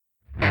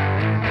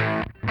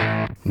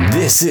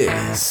This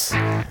is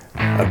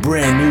a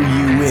brand new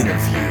You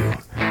interview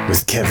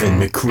with Kevin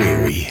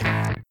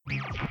McCreary.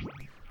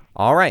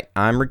 All right,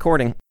 I'm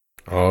recording.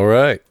 All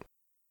right.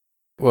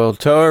 Well,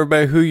 tell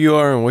everybody who you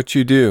are and what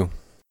you do.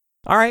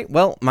 All right,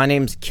 well, my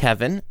name's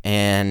Kevin,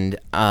 and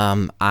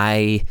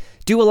I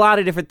do a lot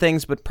of different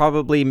things, but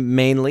probably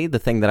mainly the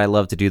thing that I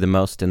love to do the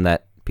most and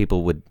that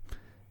people would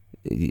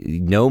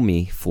know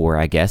me for,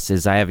 I guess,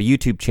 is I have a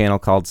YouTube channel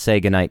called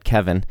Say Goodnight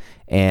Kevin,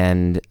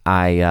 and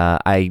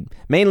I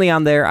mainly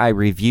on there I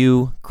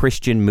review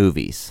Christian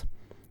movies.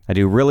 I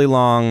do really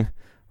long,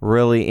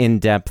 really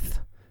in-depth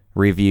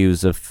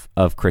reviews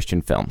of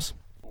Christian films,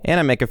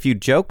 and I make a few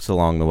jokes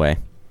along the way.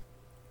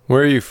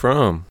 Where are you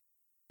from?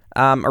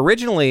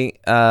 Originally,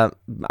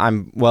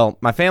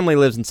 my family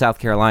lives in South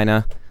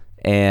Carolina,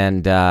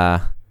 and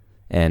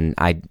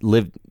I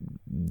lived,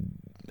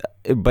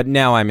 but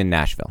now I'm in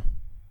Nashville.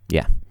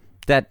 Yeah,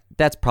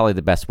 that's probably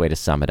the best way to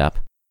sum it up.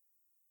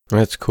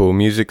 That's cool.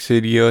 Music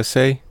City,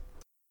 USA?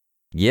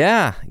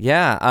 Yeah.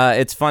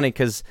 It's funny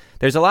because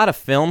there's a lot of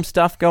film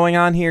stuff going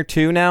on here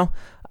too now.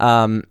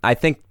 I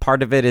think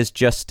part of it is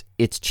just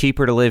it's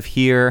cheaper to live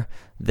here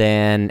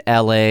than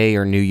LA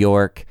or New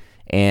York.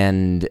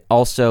 And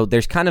also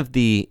there's kind of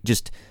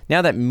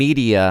now that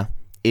media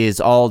is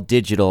all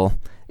digital,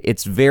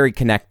 it's very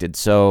connected.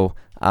 So,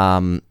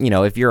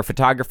 if you're a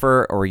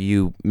photographer or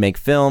you make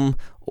film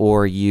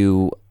or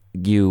you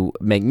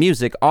make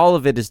music, all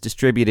of it is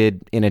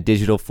distributed in a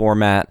digital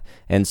format.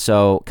 And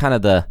so kind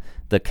of the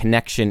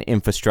connection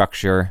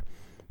infrastructure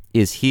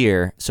is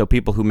here. So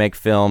people who make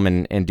film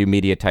and do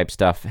media type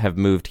stuff have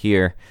moved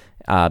here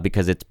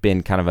because it's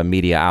been kind of a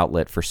media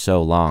outlet for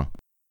so long.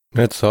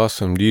 That's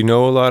awesome. Do you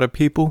know a lot of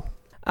people?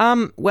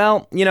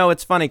 Well,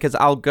 it's funny because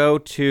I'll go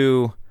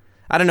to,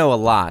 I don't know a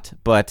lot,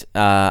 but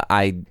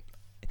I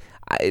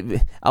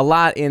a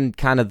lot in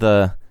kind of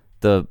the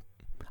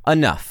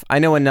enough. I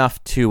know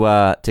enough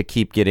to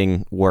keep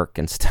getting work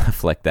and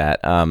stuff like that.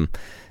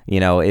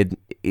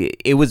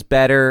 It was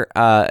better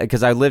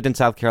because I lived in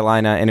South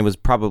Carolina, and it was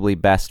probably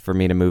best for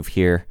me to move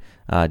here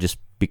just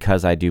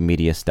because I do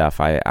media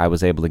stuff. I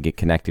was able to get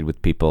connected with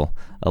people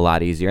a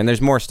lot easier, and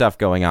there's more stuff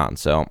going on.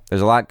 So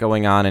there's a lot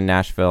going on in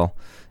Nashville,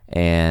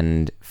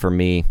 and for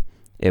me,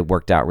 it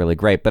worked out really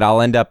great. But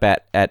I'll end up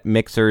at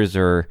mixers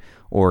or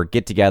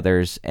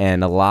get-togethers,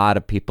 and a lot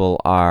of people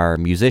are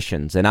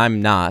musicians, and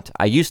I'm not.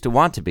 I used to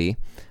want to be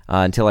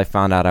until I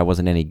found out I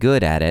wasn't any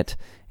good at it,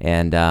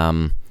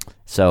 and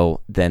so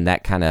then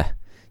that kind of,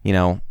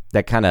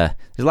 there's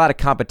a lot of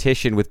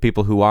competition with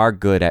people who are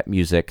good at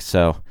music.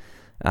 So,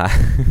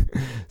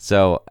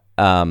 but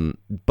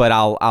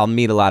I'll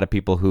meet a lot of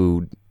people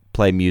who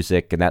play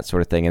music and that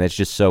sort of thing, and it's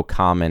just so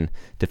common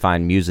to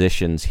find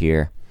musicians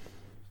here,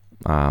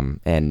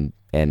 and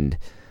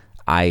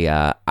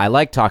I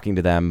like talking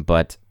to them,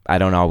 but I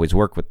don't always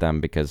work with them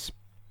because,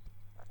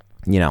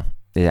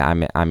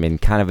 I'm in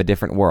kind of a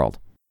different world.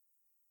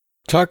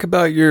 Talk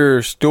about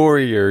your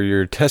story or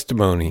your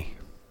testimony.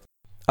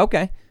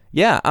 Okay.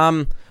 Yeah.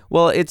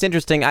 Well, it's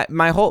interesting.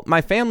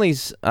 My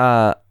family's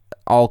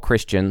all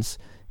Christians.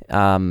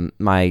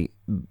 My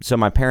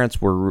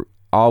parents were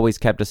always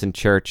kept us in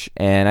church,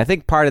 and I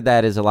think part of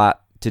that is a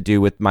lot to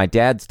do with my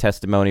dad's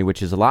testimony,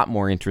 which is a lot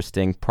more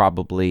interesting,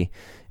 probably,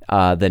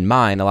 than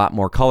mine, a lot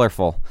more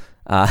colorful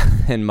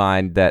than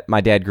mine. That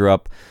my dad grew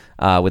up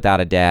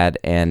without a dad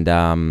and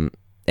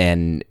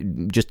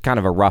just kind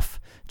of a rough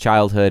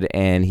childhood,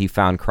 and he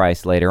found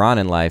Christ later on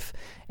in life.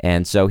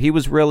 And so he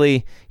was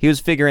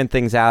figuring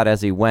things out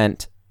as he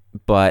went,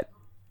 but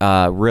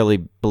really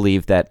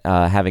believed that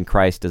having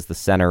Christ as the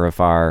center of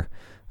our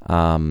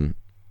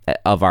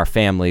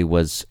family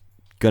was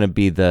going to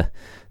be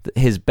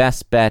his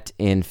best bet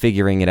in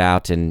figuring it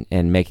out and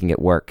making it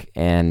work.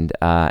 And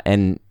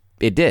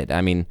it did.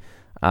 I mean,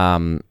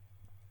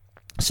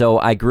 so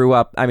I grew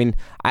up. I mean,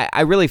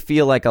 I really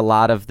feel like a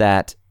lot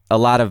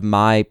of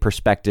my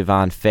perspective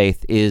on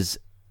faith is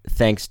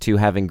thanks to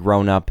having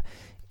grown up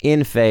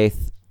in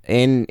faith,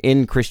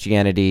 in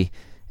Christianity,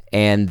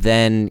 and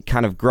then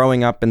kind of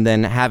growing up and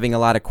then having a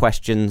lot of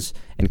questions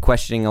and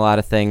questioning a lot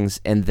of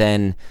things, and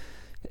then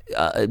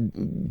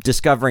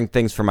discovering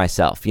things for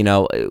myself.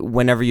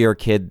 Whenever you're a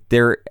kid,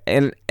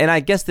 and I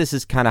guess this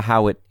is kind of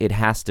how it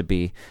has to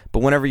be,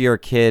 but whenever you're a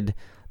kid,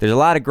 there's a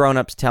lot of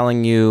grown-ups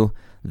telling you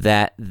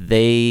that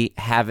they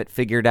have it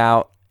figured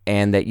out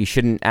and that you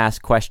shouldn't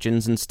ask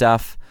questions and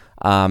stuff,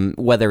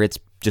 whether it's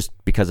just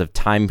because of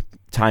time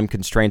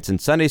constraints in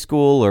Sunday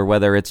school or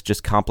whether it's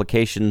just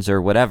complications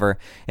or whatever.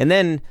 And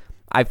then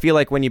I feel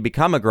like when you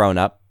become a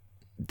grown-up,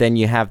 then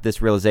you have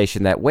this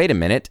realization that, wait a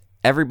minute,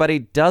 everybody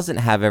doesn't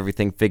have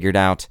everything figured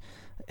out,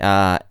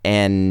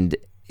 and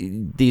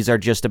these are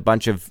just a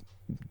bunch of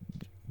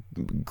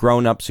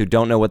grown-ups who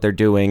don't know what they're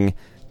doing,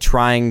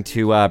 trying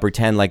to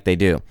pretend like they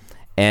do.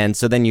 And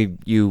so then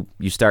you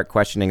start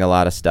questioning a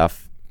lot of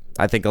stuff.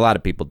 I think a lot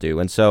of people do.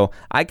 And so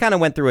I kind of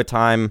went through a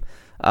time,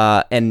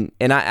 and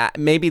I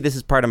maybe this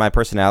is part of my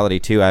personality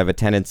too. I have a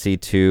tendency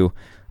to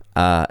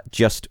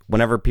just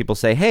whenever people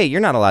say, "Hey, you're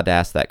not allowed to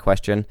ask that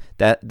question,"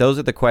 those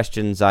are the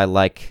questions I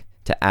like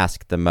to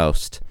ask the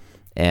most.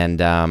 And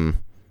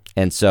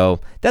so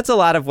that's a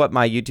lot of what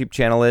my YouTube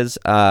channel is.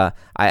 I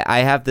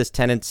have this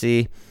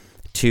tendency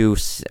to,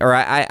 or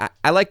I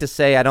like to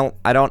say, I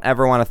don't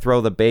ever want to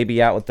throw the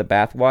baby out with the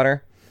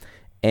bathwater,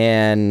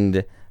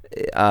 and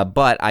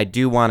but I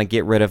do want to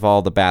get rid of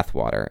all the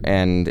bathwater.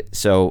 And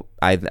so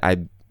I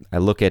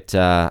look at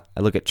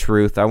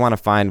truth. I want to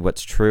find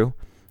what's true,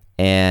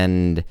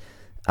 and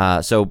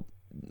so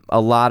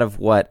a lot of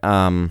what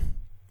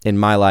in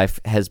my life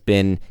has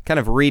been kind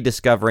of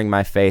rediscovering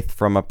my faith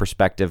from a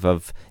perspective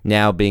of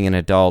now being an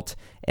adult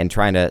and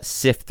trying to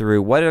sift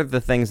through what are the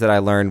things that I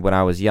learned when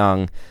I was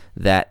young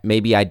that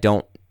maybe I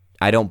don't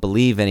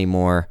believe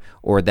anymore,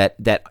 or that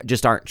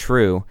just aren't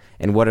true,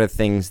 and what are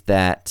things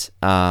that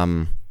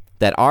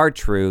that are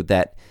true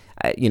that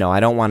I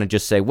don't want to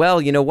just say, well,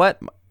 you know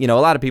what? A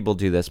lot of people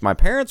do this. My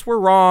parents were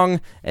wrong,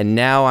 and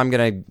now I'm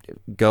going to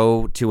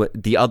go to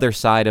the other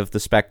side of the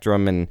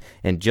spectrum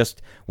and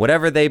just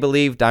whatever they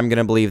believed, I'm going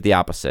to believe the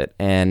opposite.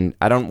 And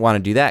I don't want to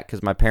do that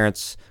because my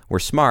parents were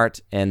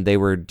smart and they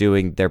were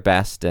doing their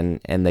best, and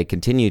they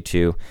continue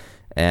to.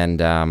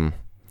 And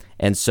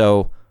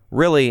so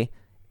really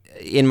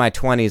in my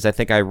 20s, I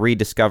think I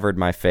rediscovered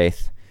my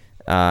faith.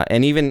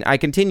 And even I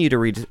continue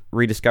to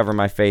rediscover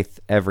my faith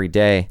every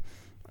day.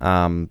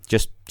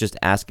 Just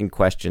asking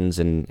questions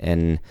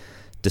and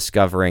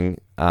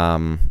discovering,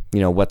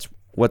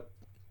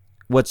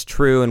 what's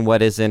true and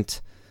what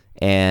isn't.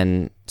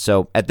 And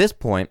so at this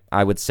point,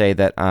 I would say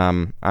that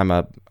I'm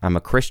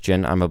a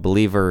Christian. I'm a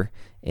believer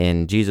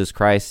in Jesus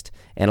Christ,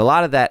 and a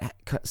lot of that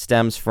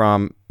stems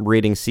from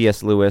reading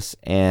C.S. Lewis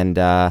and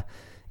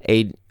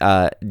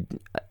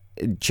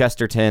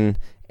Chesterton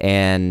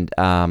and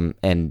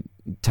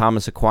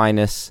Thomas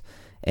Aquinas,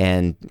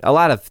 and a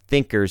lot of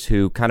thinkers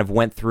who kind of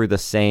went through that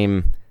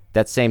same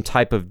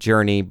type of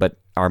journey, but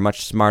are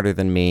much smarter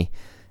than me,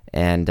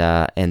 and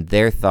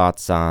their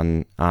thoughts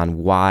on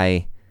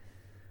why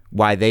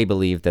they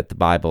believe that the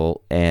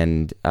Bible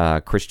and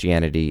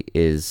Christianity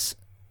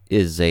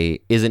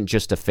isn't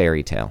just a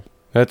fairy tale.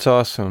 That's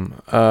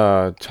awesome.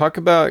 Talk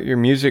about your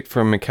music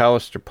from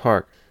McAllister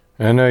Park.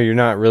 I know you're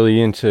not really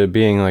into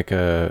being like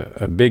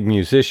a big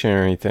musician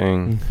or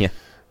anything. Yeah.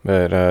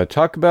 But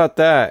talk about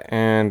that,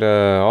 and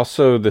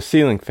also the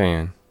ceiling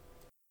fan.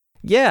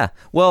 Yeah,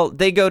 well,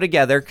 they go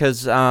together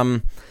because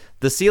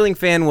the ceiling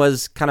fan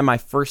was kind of my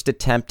first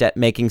attempt at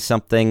making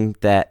something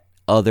that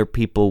other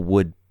people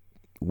would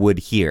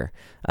hear.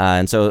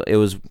 And so it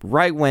was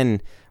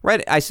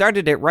I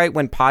started it right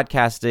when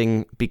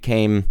podcasting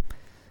became,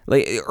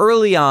 like,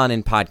 early on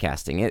in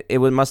podcasting. It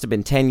must have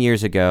been 10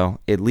 years ago,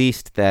 at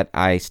least, that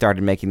I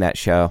started making that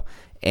show.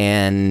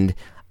 And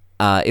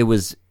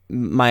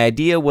my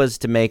idea was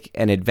to make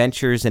an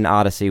Adventures in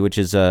Odyssey, which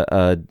is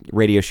a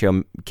radio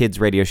show, kids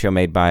radio show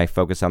made by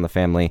Focus on the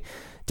Family,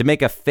 to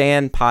make a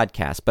fan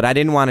podcast. But I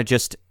didn't want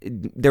to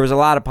there was a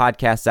lot of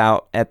podcasts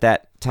out at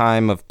that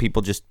time of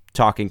people just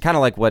talking, kind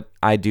of like what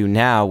I do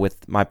now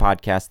with my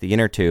podcast, The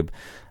Inner Tube.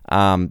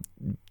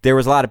 There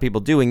was a lot of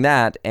people doing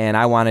that, and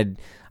I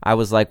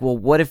was like, well,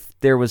 what if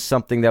there was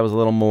something that was a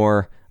little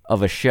more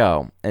of a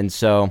show? And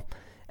so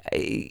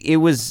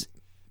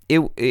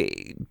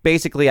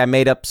basically I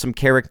made up some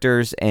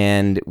characters,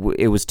 and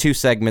it was two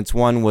segments.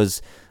 One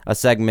was a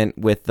segment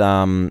with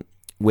like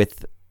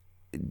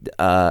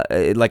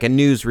a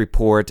news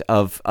report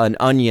of an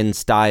Onion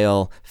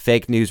style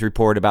fake news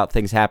report about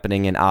things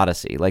happening in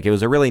Odyssey. Like, it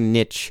was a really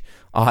niche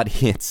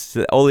audience.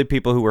 Only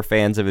people who were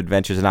fans of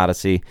Adventures in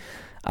Odyssey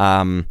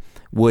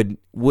would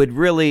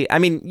really, I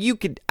mean,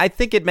 I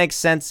think it makes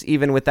sense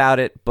even without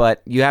it,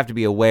 but you have to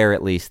be aware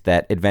at least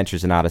that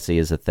Adventures in Odyssey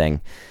is a thing.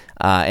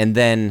 And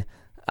then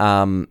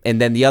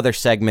the other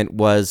segment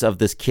was of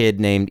this kid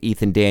named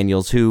Ethan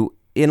Daniels, who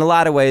in a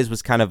lot of ways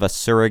was kind of a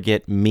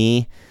surrogate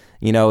me.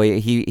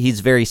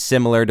 He's very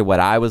similar to what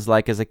I was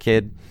like as a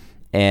kid,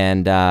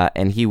 and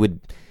he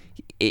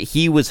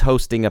was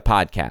hosting a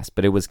podcast,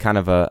 but it was kind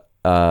of a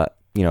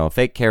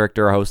fake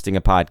character hosting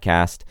a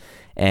podcast.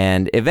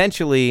 And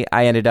eventually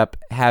I ended up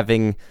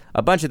having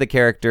a bunch of the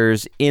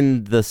characters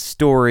in the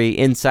story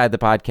inside the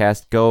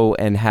podcast go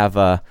and have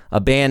a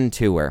band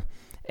tour.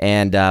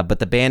 And but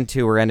the band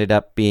tour ended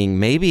up being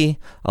maybe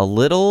a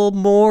little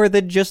more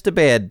than just a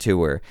band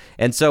tour.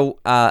 And so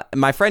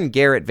my friend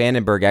Garrett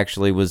Vandenberg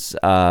actually was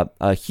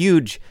a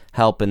huge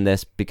help in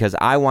this, because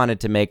I wanted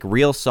to make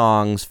real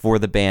songs for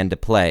the band to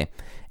play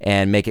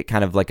and make it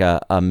kind of like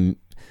that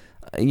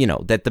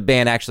the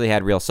band actually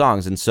had real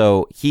songs. And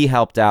so he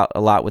helped out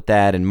a lot with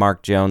that, and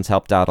Mark Jones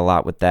helped out a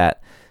lot with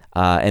that.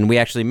 And we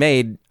actually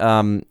made,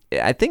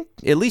 I think,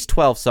 at least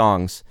 12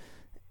 songs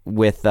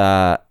with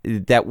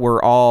that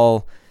were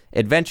all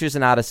Adventures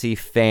in Odyssey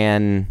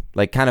fan,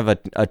 like kind of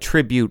a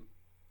tribute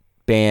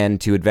band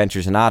to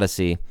Adventures in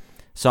Odyssey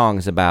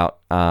songs about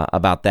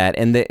that.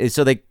 And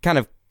so they kind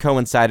of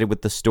coincided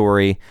with the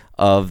story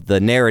of the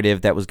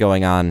narrative that was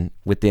going on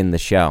within the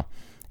show.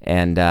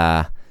 And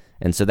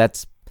so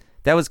that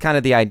was kind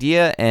of the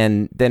idea.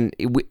 And then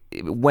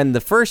when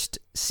the first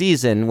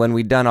season, when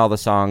we'd done all the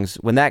songs,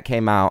 when that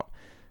came out,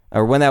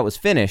 or when that was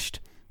finished,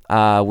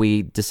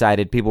 we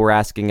decided people were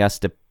asking us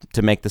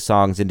to make the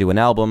songs into an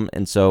album,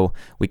 and so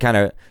we kind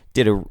of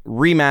did a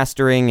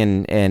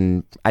remastering,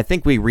 and I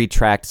think we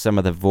retracked some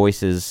of the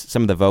voices,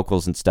 some of the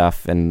vocals and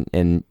stuff,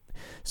 and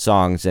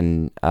songs,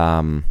 and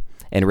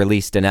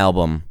released an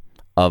album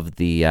of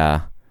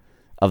the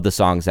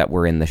songs that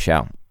were in the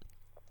show.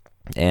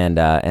 And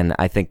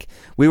I think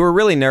we were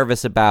really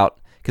nervous about,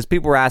 because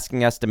people were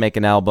asking us to make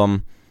an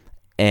album,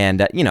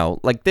 and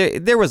like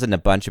there wasn't a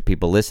bunch of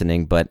people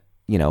listening, but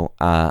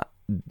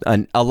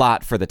a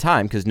lot for the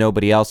time, because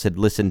nobody else had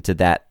listened to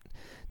that.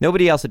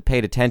 Nobody else had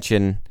paid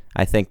attention,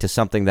 I think, to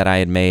something that I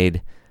had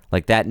made,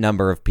 like that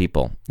number of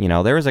people.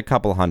 There was a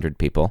couple hundred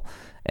people,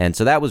 and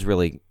so that was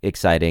really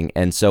exciting.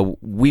 And so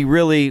we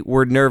really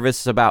were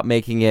nervous about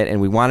making it, and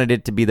we wanted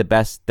it to be the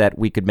best that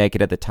we could make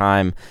it at the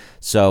time.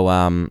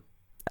 So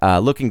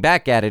looking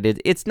back at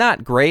it, it's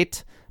not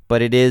great,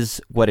 but it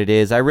is what it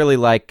is. I really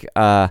like.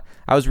 I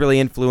was really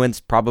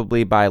influenced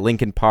probably by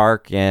Linkin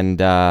Park and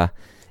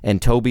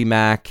Toby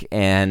Mac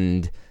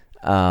and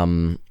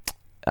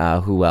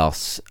who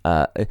else?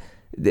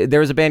 There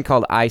was a band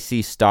called I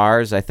See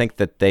Stars. I think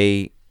that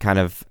they kind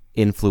of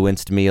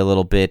influenced me a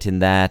little bit in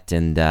that,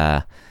 and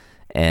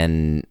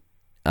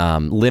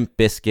Limp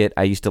Bizkit.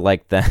 I used to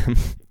like them,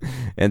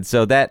 and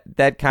so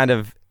that kind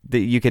of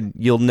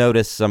you'll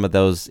notice some of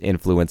those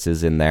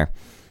influences in there.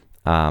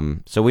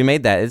 So we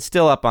made that. It's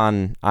still up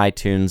on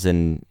iTunes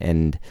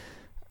and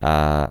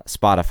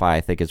Spotify,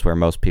 I think, is where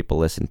most people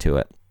listen to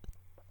it.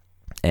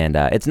 And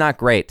it's not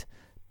great,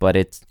 but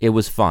it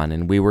was fun,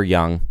 and we were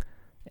young,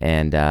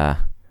 and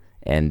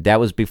that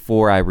was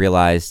before I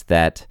realized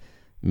that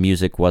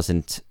music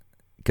wasn't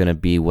gonna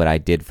be what I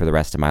did for the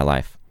rest of my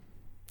life.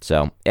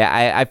 So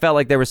I felt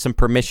like there was some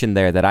permission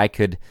there that I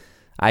could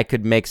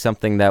make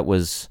something that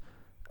was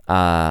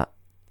fine,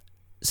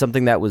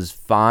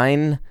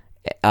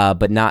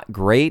 but not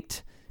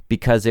great,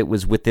 because it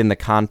was within the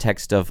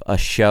context of a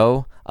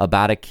show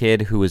about a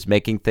kid who was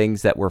making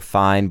things that were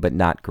fine but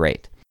not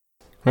great.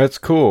 That's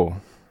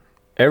cool.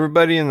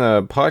 Everybody in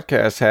the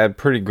podcast had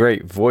pretty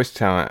great voice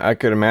talent. I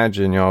could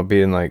imagine y'all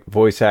being like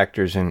voice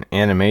actors in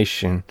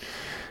animation.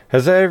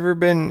 Has that ever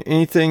been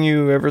anything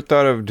you ever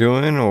thought of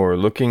doing or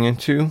looking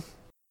into?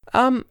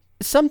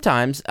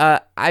 Sometimes.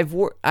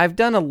 I've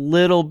done a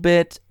little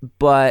bit,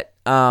 but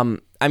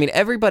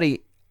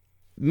everybody,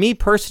 me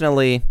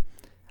personally,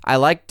 I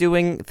like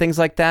doing things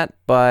like that,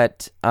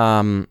 but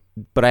I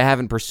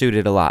haven't pursued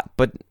it a lot.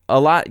 But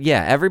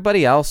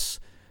everybody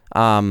else,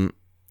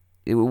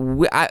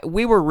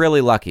 we were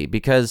really lucky,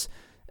 because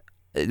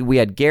we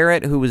had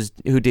Garrett, who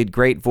did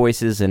great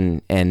voices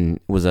and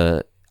was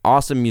a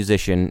awesome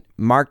musician.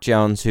 Mark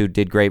Jones, who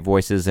did great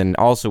voices and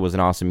also was an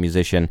awesome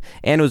musician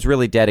and was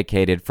really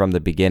dedicated from the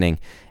beginning.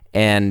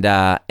 And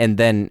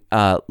then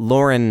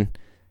Lauren,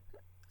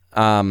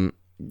 what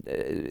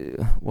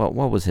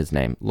was his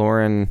name?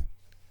 Lauren,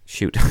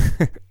 shoot.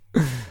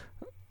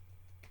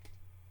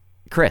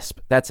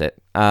 Crisp, that's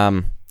it.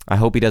 I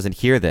hope he doesn't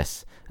hear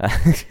this.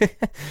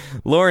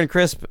 Lauren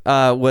Crisp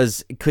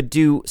could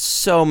do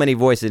so many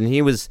voices, and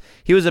he was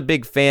a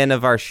big fan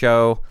of our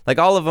show. Like,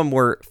 all of them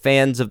were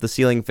fans of the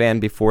Ceiling Fan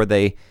before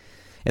they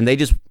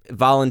just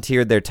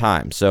volunteered their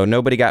time. So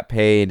nobody got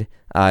paid.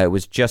 It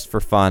was just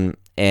for fun,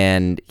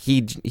 and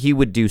he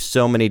would do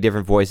so many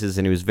different voices,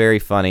 and he was very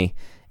funny.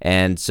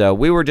 And so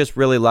we were just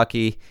really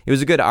lucky. He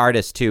was a good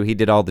artist too. He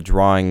did all the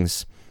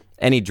drawings,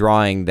 any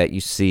drawing that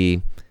you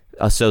see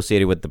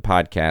associated with the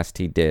podcast,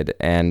 he did.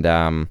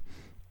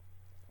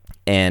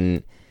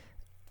 And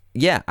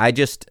yeah, I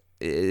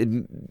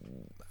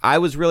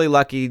was really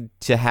lucky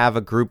to have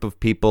a group of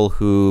people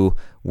who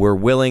were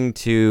willing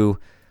to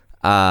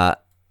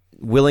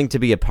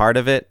be a part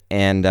of it,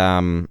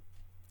 and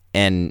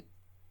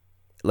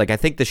like, I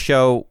think the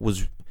show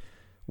was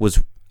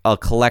a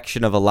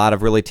collection of a lot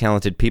of really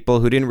talented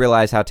people who didn't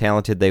realize how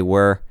talented they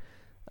were,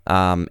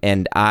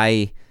 and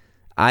I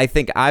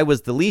think I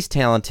was the least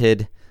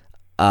talented.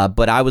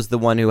 But I was the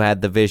one who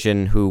had the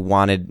vision, who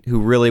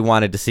really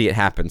wanted to see it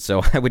happen.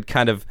 So I would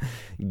kind of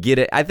get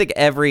it. I think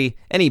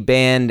any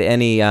band,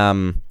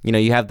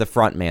 you have the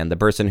front man, the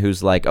person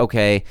who's like,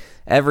 okay,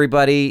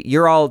 everybody,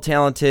 you're all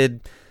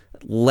talented,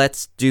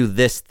 let's do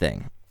this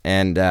thing.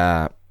 And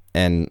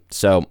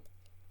so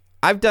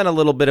I've done a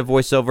little bit of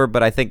voiceover,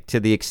 but I think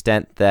to the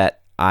extent that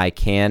I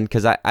can,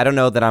 because I don't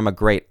know that I'm a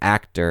great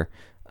actor,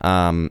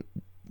 but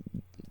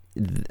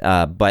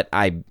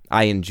I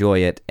enjoy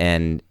it,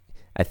 and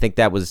I think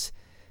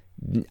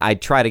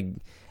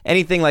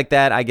anything like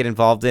that I get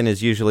involved in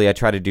is usually I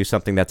try to do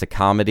something that's a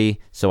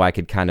comedy, so I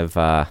could kind of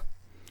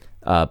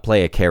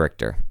play a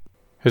character.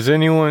 Has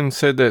anyone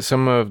said that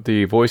some of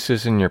the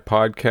voices in your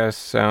podcast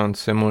sound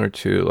similar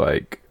to,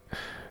 like,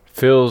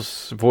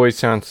 Phil's voice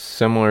sounds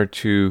similar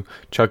to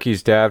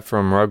Chucky's dad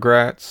from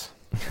Rugrats?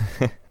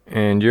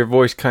 And your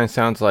voice kind of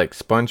sounds like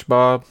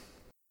SpongeBob?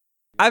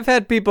 I've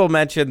had people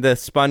mention the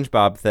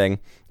SpongeBob thing.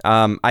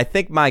 I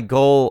think my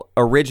goal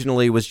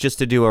originally was just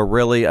to do a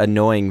really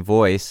annoying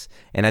voice,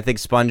 and I think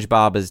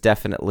SpongeBob is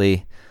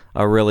definitely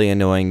a really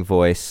annoying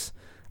voice.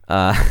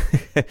 Uh,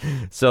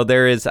 so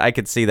I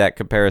could see that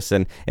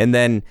comparison. And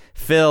then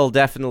Phil,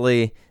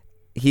 definitely,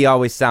 he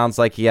always sounds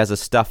like he has a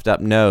stuffed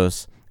up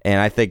nose. And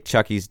I think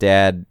Chucky's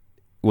dad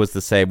was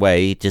the same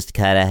way. He just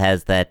kind of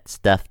has that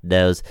stuffed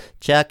nose.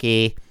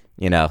 Chucky,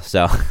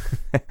 so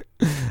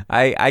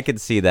I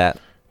could see that.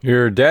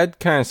 Your dad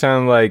kind of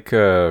sounded like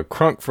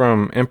Crunk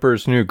from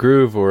Emperor's New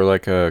Groove, or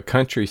like a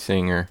country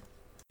singer.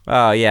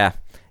 Oh, yeah.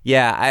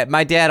 Yeah,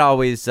 my dad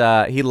always,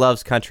 he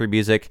loves country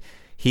music.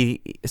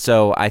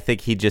 So I think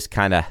he just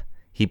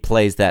he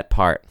plays that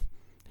part.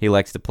 He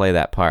likes to play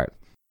that part.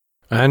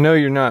 I know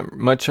you're not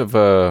much of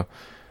a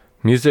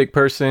music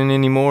person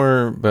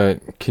anymore,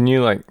 but can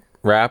you like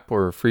rap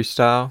or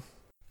freestyle?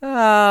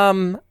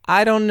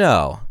 I don't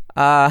know.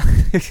 I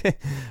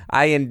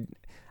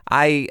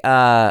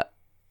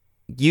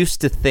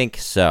used to think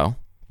so,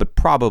 but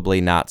probably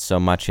not so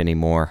much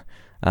anymore.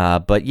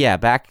 But yeah,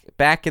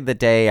 back in the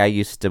day, I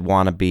used to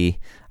want to be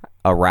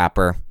a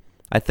rapper.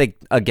 I think,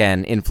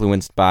 again,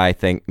 influenced by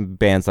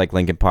bands like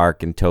Linkin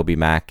Park and Toby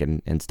Mac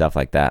and stuff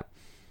like that.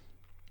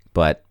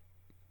 But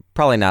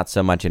probably not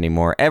so much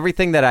anymore.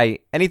 Anything that I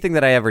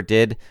ever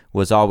did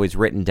was always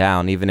written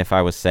down, even if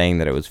I was saying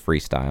that it was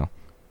freestyle.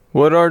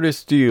 What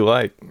artists do you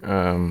like?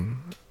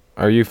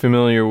 Are you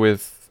familiar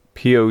with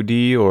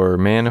POD or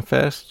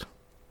Manifest?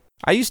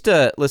 I used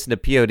to listen to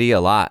POD a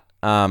lot.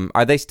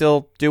 Are they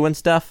still doing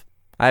stuff?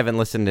 I haven't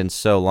listened in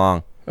so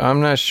long.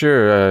 I'm not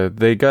sure.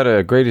 They got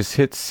a greatest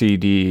hits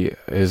CD.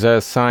 Is that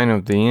a sign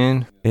of the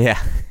end?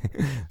 Yeah,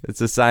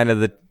 it's a sign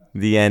of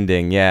the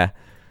ending. Yeah.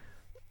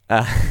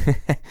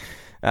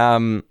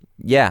 Now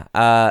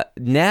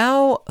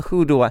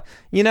who do I?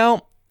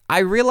 I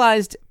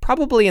realized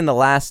probably in the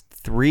last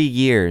 3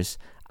 years,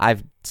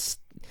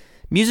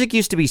 music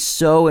used to be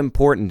so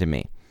important to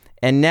me,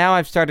 and now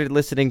I've started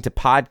listening to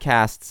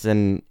podcasts,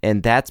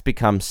 and that's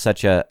become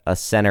such a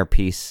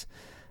centerpiece.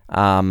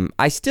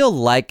 I still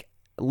like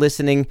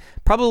listening.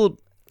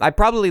 I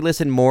probably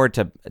listen more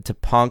to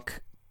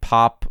punk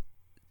pop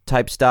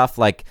type stuff.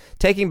 Like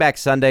Taking Back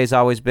Sunday's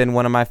always been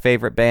one of my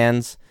favorite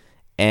bands.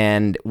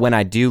 And when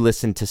I do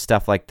listen to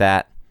stuff like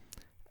that,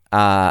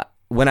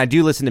 when I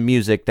do listen to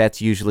music,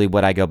 that's usually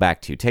what I go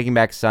back to. Taking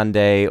Back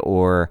Sunday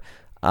or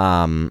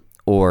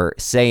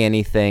Say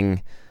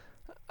Anything.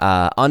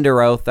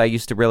 Under Oath I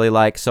used to really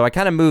like. So I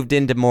kind of moved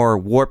into more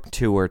Warped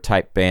Tour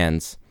type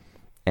bands.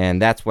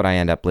 And that's what I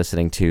end up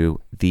listening to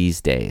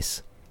these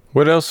days.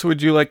 What else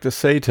would you like to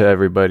say to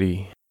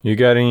everybody? You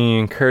got any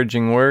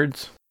encouraging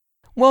words?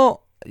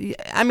 Well,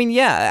 I mean,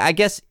 yeah, I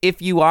guess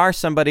if you are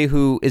somebody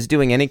who is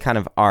doing any kind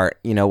of art,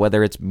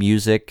 whether it's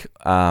music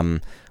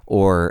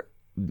or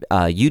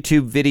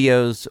YouTube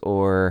videos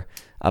or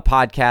a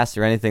podcast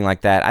or anything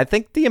like that, I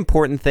think the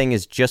important thing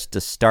is just to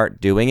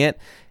start doing it.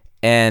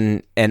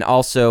 And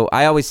also,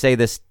 I always say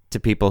this to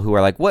people who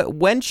are like,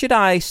 when should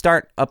I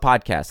start a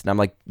podcast? And I'm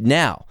like,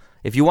 now.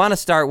 If you want to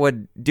start,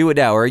 do it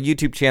now, or a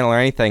YouTube channel or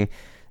anything.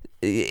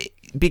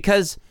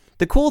 Because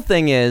the cool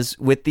thing is,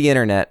 with the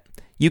internet,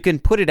 you can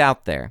put it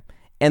out there.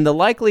 And the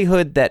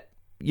likelihood that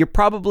you're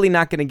probably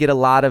not going to get a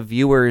lot of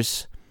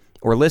viewers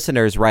or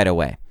listeners right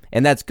away.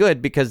 And that's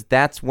good, because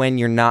that's when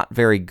you're not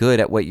very good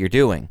at what you're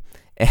doing.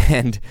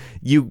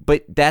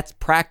 But that's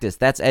practice,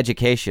 that's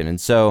education.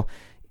 And so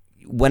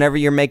whenever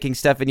you're making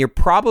stuff, and you're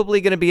probably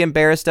going to be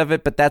embarrassed of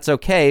it, but that's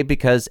okay,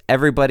 because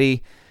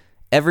everybody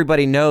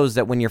knows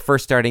that when you're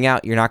first starting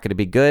out, you're not going to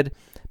be good.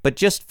 But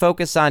just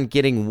focus on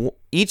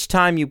each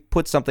time you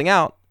put something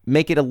out,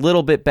 make it a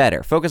little bit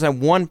better. Focus on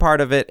one part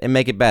of it and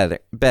make it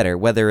better.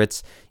 Whether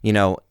it's,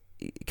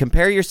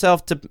 compare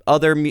yourself to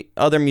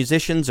other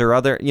musicians or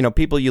other,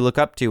 people you look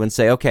up to, and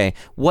say, okay,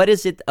 what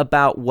is it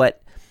about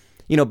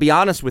be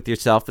honest with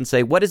yourself and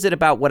say, what is it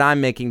about what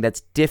I'm making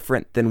that's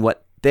different than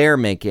what they're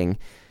making?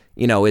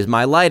 Is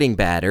my lighting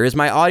bad, or is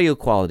my audio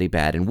quality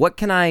bad? And what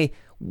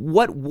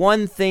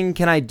one thing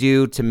can I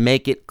do to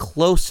make it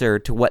closer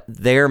to what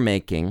they're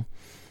making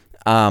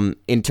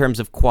in terms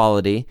of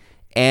quality?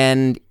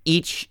 And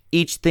each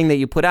thing that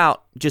you put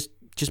out, just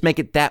make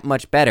it that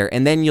much better.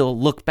 And then you will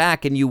look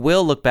back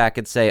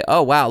and say,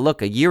 oh, wow,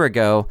 look, a year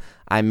ago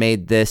I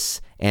made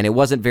this and it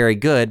wasn't very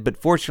good, but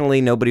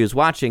fortunately nobody was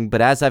watching.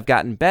 But as I've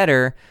gotten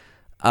better,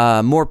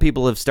 more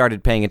people have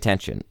started paying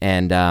attention.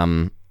 And,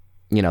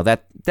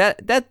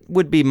 that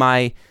would be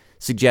my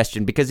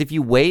suggestion, because if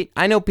you wait,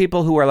 I know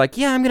people who are like,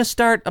 yeah, I'm going to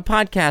start a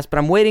podcast, but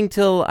I'm waiting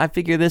till I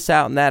figure this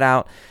out and that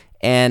out.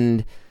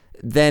 And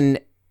then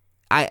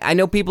I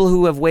know people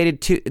who have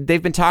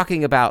they've been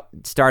talking about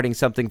starting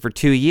something for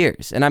 2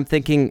 years. And I'm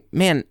thinking,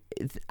 man,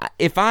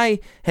 if I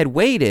had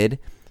waited,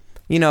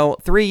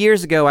 3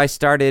 years ago I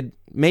started,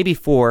 maybe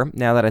 4,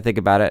 now that I think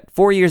about it,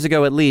 4 years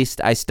ago at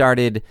least, I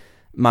started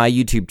my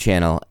YouTube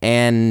channel.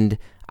 And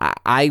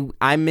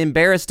I'm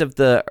embarrassed of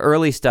the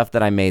early stuff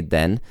that I made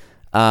then.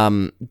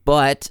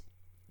 But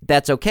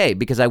that's okay,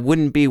 because I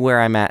wouldn't be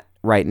where I'm at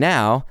right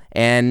now.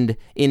 And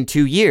in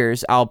 2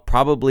 years, I'll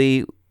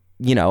probably,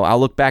 I'll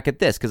look back at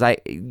this, because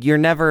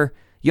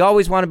you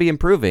always want to be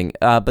improving.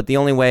 But the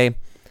only way,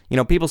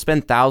 people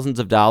spend thousands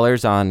of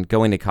dollars on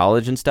going to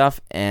college and stuff,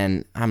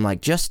 and I'm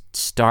like, just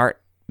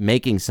start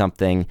making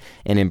something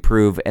and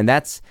improve. And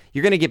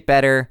you're going to get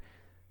better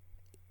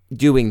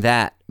doing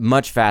that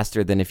much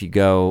faster than if you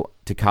go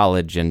to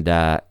college. And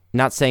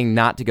not saying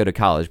not to go to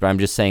college, but I'm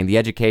just saying the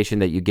education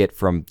that you get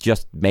from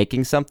just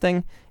making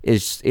something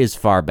is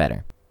far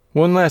better.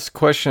 One last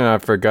question I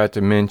forgot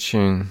to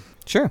mention.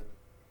 Sure.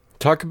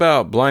 Talk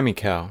about Blimey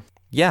Cow.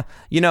 Yeah.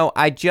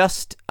 I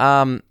just,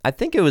 I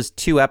think it was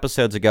 2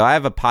 episodes ago, I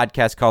have a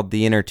podcast called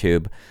The Inner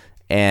Tube,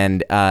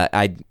 and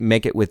I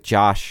make it with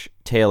Josh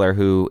Taylor,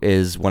 who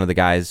is one of the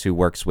guys who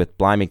works with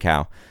Blimey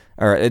Cow,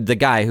 or the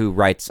guy who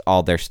writes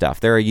all their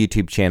stuff. They're a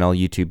YouTube channel,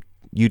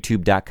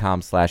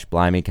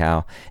 youtube.com/Blimey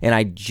Cow. And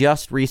I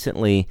just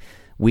recently,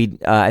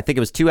 I think it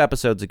was 2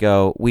 episodes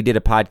ago, we did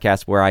a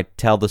podcast where I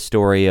tell the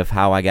story of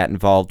how I got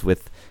involved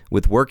with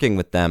working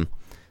with them.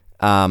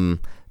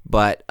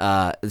 But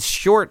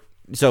short,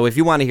 so if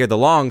you want to hear the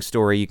long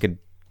story, you could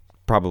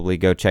probably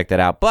go check that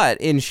out.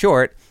 But in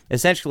short,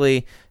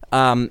 essentially,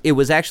 it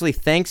was actually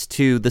thanks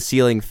to The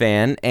Ceiling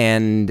Fan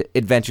and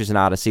Adventures in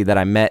Odyssey that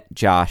I met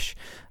Josh.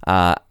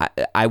 I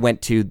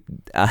went to,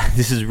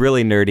 this is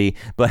really nerdy,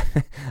 but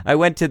I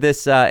went to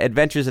this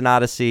Adventures in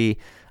Odyssey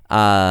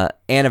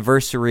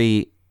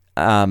anniversary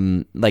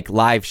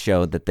live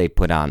show that they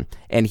put on.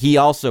 And he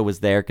also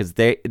was there because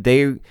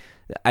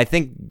I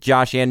think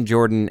Josh and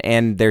Jordan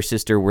and their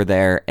sister were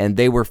there, and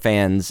they were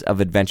fans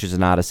of Adventures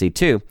in Odyssey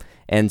too.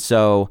 And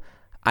so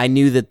I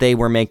knew that they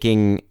were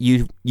making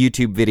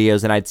YouTube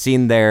videos, and I'd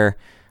seen they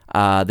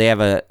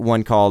have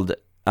one called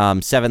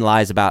 7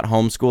 Lies About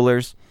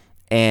Homeschoolers.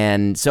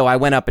 And so I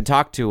went up and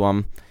talked to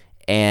him,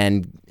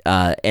 and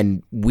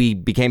we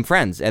became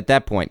friends at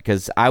that point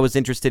because I was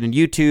interested in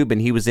YouTube and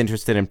he was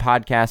interested in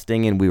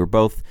podcasting, and we were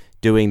both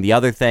doing the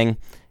other thing.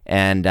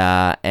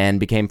 And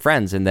became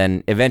friends. And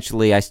then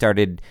eventually I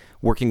started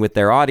working with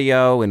their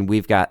audio, and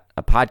we've got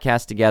a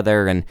podcast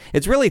together. And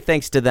it's really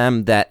thanks to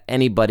them that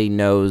anybody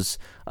knows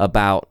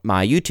about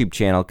my YouTube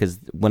channel, because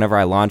whenever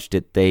I launched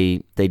it,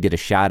 they did a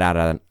shout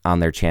out on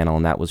their channel,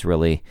 and that was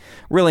really,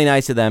 really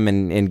nice of them,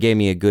 and gave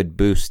me a good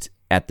boost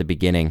at the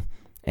beginning.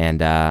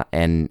 And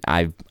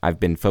I've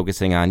been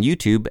focusing on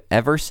YouTube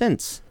ever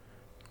since.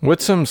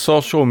 What's some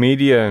social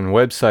media and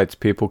websites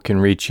people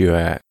can reach you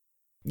at?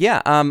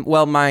 Yeah,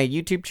 well, my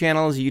YouTube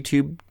channel is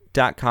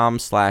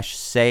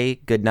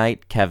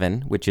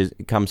youtube.com/saygoodnightkevin, which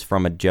comes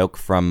from a joke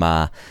from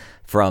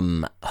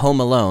Home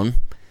Alone,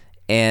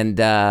 and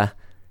then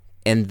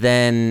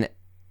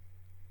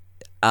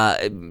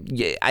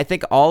I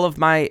think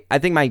my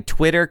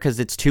Twitter, because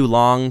it's too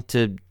long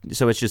so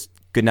it's just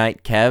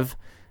Goodnight Kev.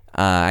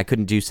 I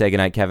couldn't do Say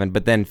Goodnight Kevin,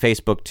 but then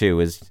Facebook too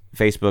is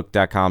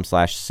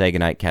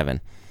facebook.com/saygoodnightkevin,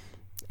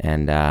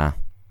 and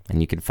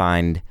you can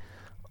find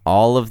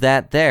all of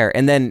that there.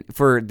 And then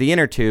for the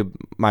Inner Tube,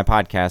 my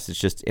podcast, it's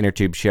just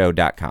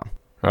innertubeshow.com.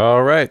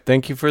 All right.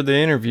 Thank you for the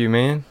interview,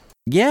 man.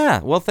 Yeah.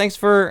 Well, thanks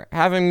for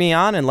having me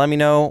on, and let me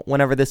know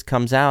whenever this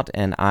comes out,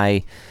 and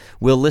I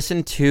will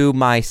listen to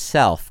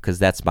myself because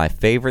that's my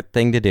favorite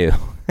thing to do.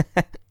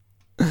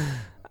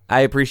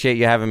 I appreciate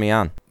you having me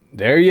on.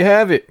 There you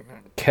have it.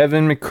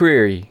 Kevin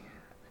McCreary.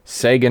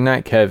 Say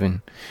Goodnight,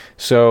 Kevin.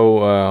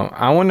 So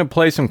I want to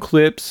play some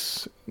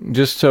clips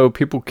just so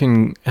people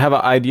can have an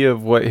idea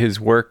of what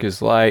his work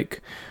is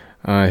like,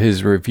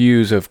 his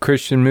reviews of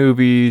Christian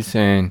movies,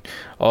 and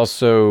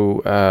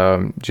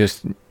also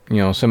just,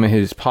 some of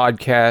his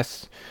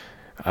podcasts.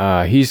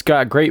 He's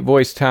got great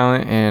voice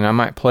talent, and I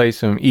might play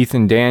some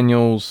Ethan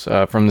Daniels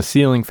from The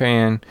Ceiling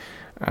Fan,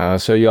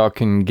 so y'all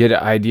can get an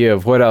idea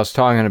of what I was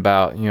talking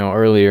about,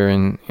 earlier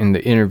in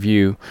the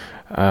interview,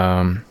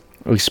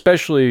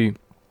 especially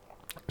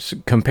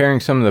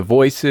comparing some of the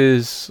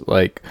voices,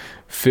 like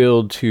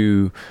Phil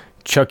to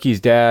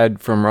Chucky's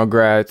dad from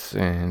Rugrats,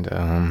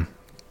 and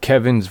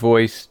Kevin's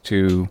voice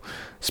to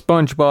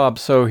SpongeBob.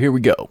 So here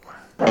we go.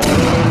 The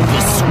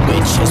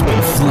switch has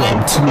been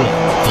flipped.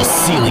 The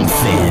Ceiling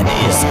Fan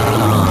is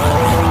on.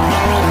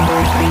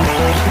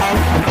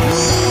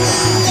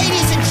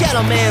 Ladies and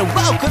gentlemen,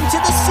 welcome to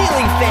The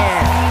Ceiling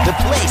Fan, the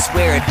place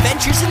where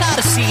Adventures in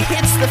Odyssey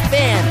hits the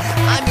fan.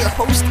 I'm your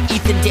host,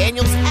 Ethan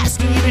Daniels,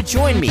 asking you to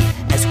join me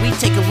as we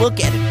take a look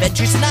at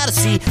Adventures in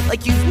Odyssey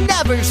like you've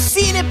never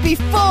seen it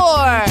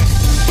before.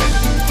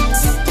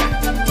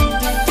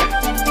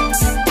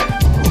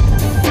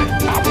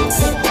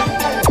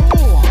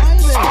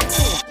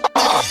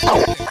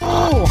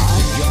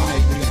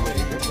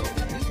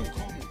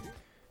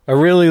 I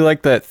really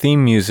like that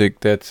theme music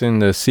that's in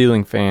The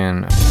Ceiling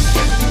Fan.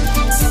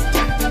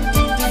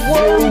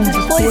 Whoa,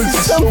 this place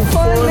is so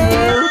fun,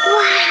 man!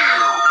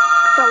 Wow!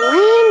 The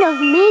land of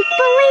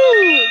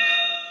make-believe!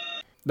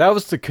 That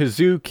was the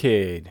Kazoo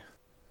Kid.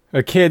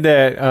 A kid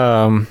that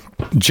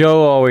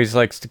Joe always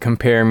likes to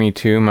compare me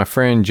to. My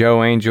friend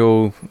Joe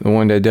Angel, the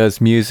one that does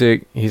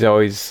music, he's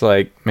always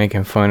like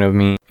making fun of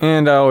me.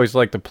 And I always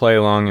like to play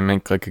along and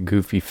make like a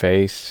goofy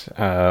face.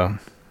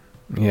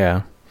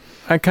 Yeah.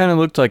 I kind of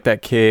looked like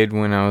that kid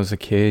when I was a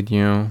kid,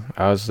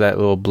 I was that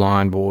little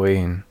blonde boy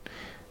and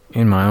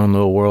in my own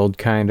little world,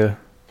 kind of.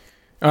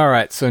 All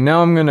right, so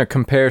now I'm going to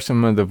compare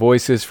some of the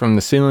voices from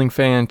The Ceiling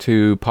Fan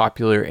to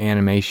popular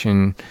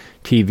animation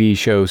TV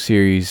show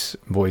series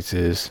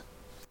voices.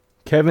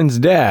 Kevin's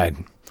dad.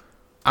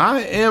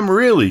 I am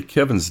really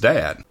Kevin's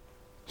dad.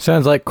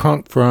 Sounds like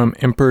Crunk from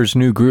Emperor's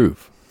New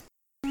Groove.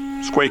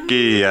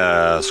 Squeaky,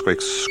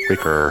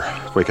 squeaker,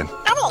 squeaking.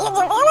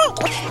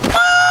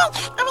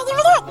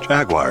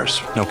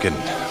 Jaguars, no kidding,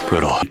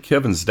 brutal.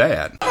 Kevin's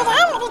dad.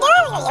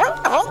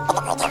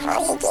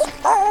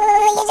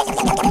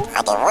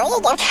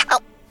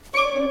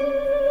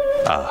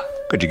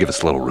 Could you give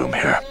us a little room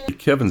here?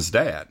 Kevin's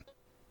dad.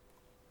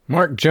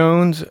 Mark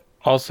Jones,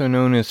 also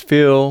known as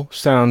Phil,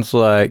 sounds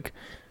like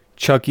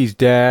Chucky's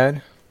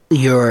dad.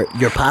 You're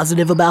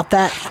positive about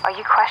that? Are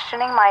you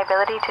questioning my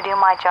ability to do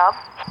my job?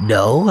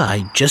 No,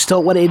 I just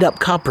don't want to end up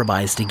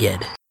compromised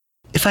again.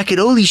 If I could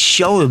only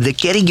show him that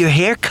getting your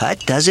hair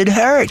cut doesn't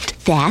hurt.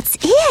 That's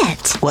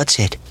it. What's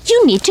it?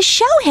 You need to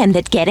show him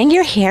that getting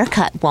your hair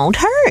cut won't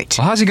hurt.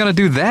 Well, how's he gonna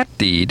do that,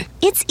 Deed?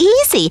 It's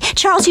easy.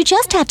 Charles, you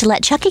just have to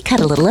let Chucky cut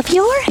a little of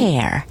your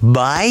hair.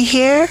 My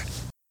hair?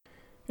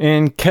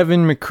 And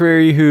Kevin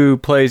McCreary, who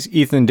plays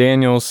Ethan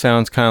Daniels,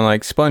 sounds kind of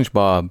like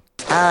SpongeBob.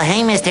 Oh,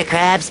 hey, Mr.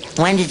 Krabs.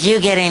 When did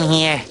you get in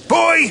here?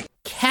 Boy!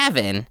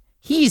 Kevin,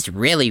 he's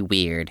really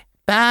weird.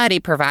 But he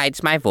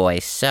provides my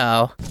voice,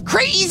 so...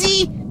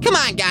 Crazy? Come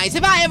on, guys.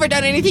 Have I ever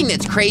done anything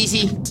that's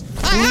crazy?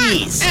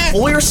 Please,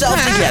 pull yourself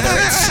together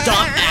and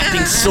stop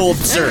acting so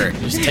absurd.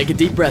 Just take a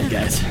deep breath,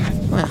 guys.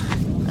 Well,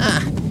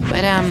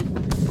 but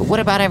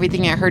what about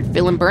everything I heard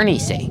Phil and Bernie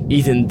say?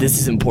 Ethan, this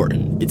is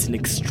important. It's an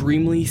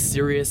extremely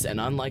serious and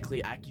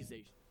unlikely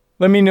accusation.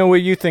 Let me know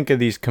what you think of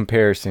these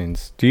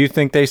comparisons. Do you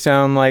think they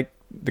sound like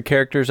the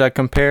characters I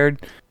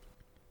compared?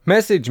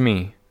 Message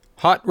me.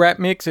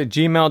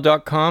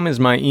 hotrapmix@gmail.com is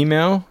my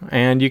email,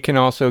 and you can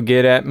also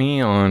get at me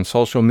on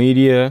social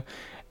media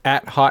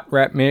at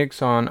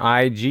hotrapmix on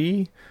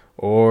IG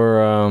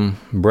or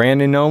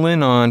Brandon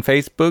Nolan on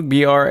Facebook,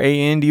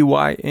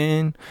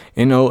 BrandynNolen.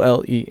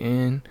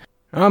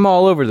 I'm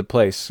all over the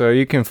place, so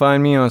you can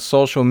find me on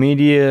social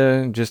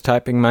media just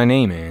typing my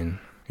name in.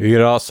 You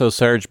could also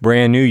search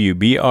Brand New You,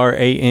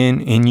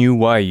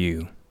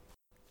 BrandNuyu.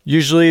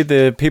 Usually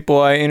the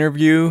people I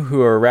interview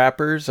who are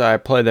rappers, I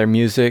play their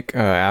music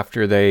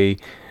after they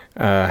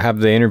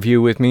have the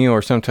interview with me,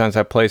 or sometimes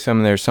I play some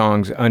of their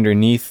songs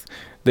underneath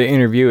the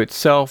interview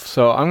itself.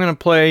 So I'm going to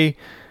play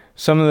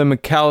some of the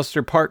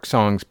McAllister Park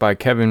songs by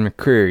Kevin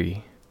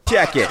McCreary.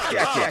 Check it.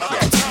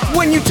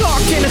 When you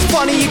talking, it's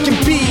funny, it can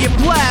be a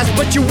blast,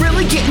 but you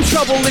really get in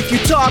trouble if you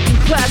talk in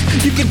class.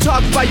 You can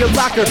talk by your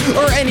locker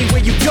or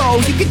anywhere you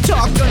go. You can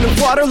talk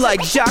underwater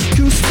like Jacques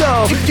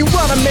Cousteau. If you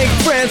wanna make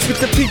friends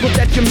with the people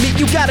that you meet,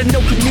 you gotta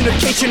know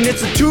communication, it's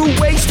a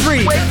two-way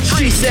street.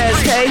 She says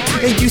hey,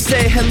 and you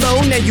say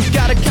hello. Now you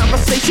got a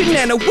conversation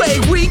and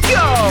away we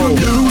go.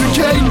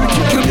 Communicate,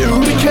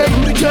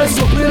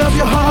 open up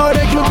your heart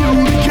and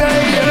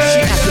communicate.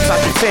 She asks about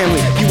your family,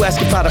 you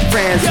ask about her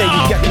friends. Say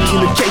you got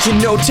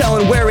communication, no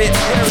telling where it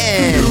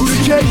ends.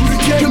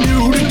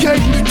 Communicate,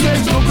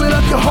 open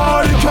up your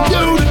heart and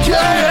communicate.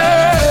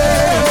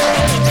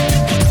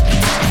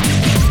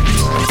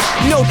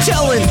 No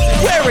telling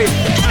where it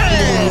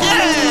ends.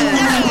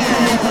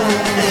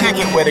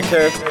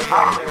 Whitaker.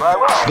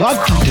 God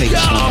can take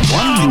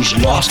someone who's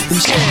lost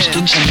themselves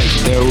and make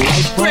their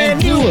life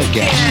brand new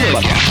again.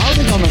 But how are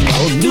they gonna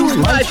know new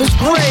life is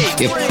great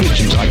if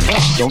Christians like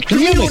us don't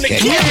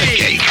communicate? We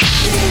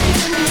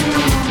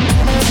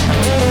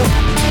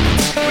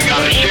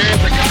gotta share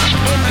the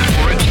gospel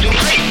before it's too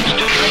late.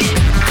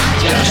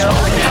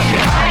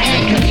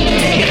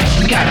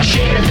 We gotta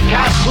share the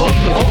gospel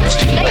before it's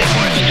too late.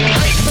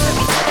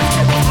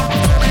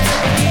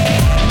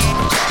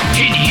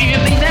 Can you hear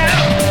me now?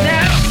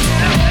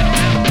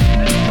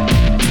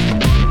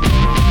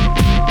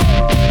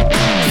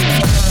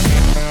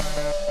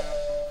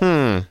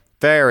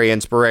 Very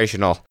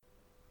inspirational.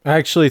 I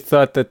actually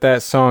thought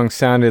that song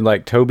sounded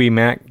like Toby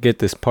Mac, Get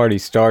This Party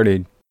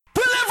Started.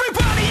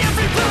 Everybody in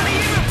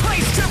a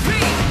place to be.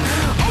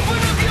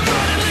 Open up your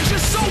mind and let your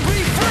soul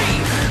be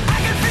free. I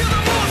can feel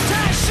the Most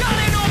High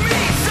shining on me,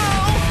 so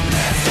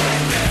let's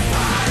take this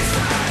party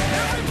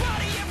started.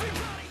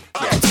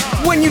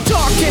 When you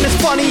talking, it's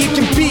funny, it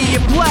can be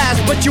a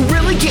blast, but you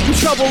really get in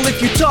trouble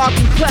if you talk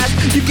in class.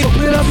 You can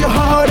open up your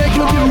heart and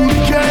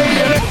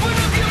communicate.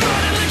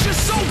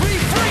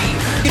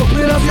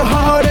 Open up your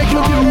heart and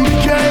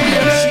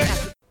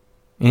communicate.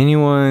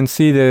 Anyone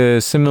see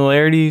the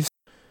similarities?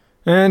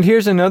 And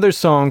here's another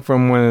song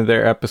from one of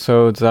their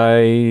episodes.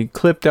 I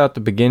clipped out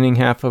the beginning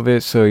half of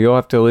it, so you'll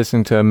have to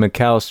listen to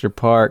McAllister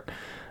Park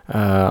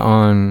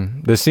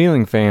on The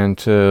Ceiling Fan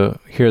to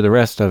hear the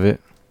rest of it.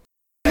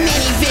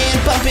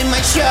 Minivan bumping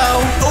my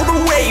show. Oh,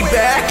 the way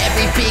back.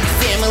 Every big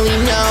family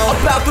know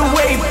about the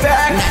way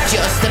back. Not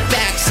just the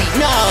backseat,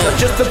 no.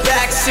 just the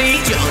backseat.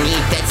 Don't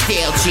eat that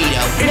stale Cheeto.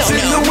 It's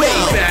in the way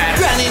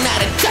back. Running out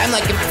of time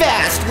like a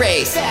fast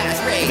race.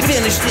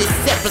 Finish this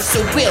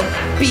episode, we'll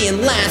be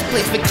in last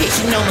place.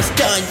 Vacation almost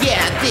done,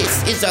 yeah,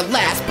 this is our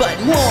last. But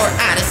more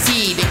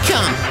Odyssey to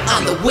come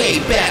on the way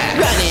back.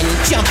 Running,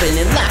 jumping,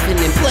 and laughing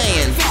and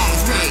playing.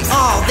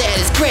 All that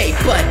is great,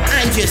 but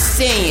I'm just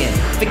saying,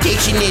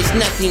 vacation is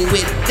nothing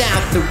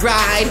without the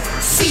ride.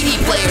 CD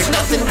player's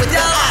nothing with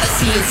the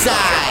Odyssey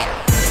inside.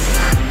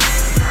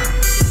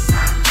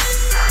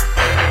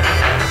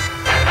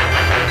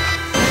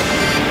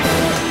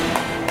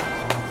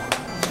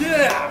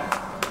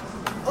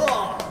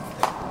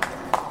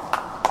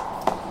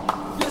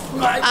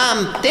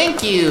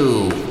 Thank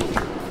you.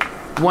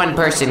 One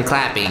person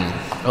clapping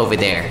over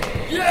there.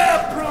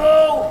 Yeah,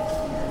 bro!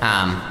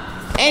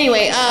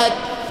 Anyway,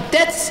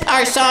 that's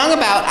our song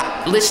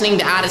about listening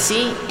to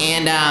Odyssey,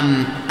 and,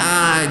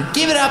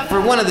 give it up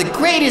for one of the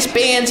greatest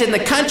bands in the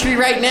country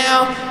right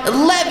now,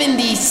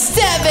 11D7!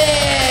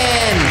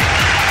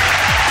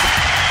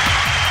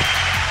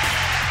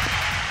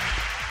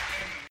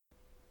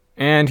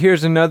 And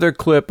here's another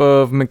clip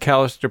of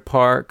McAllister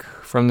Park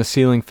from the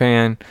Ceiling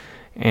Fan.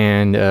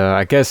 And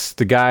I guess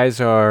the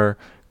guys are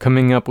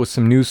coming up with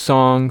some new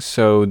songs,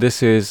 so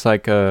this is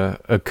like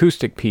a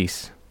acoustic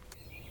piece.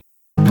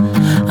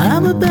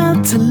 I'm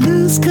about to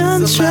lose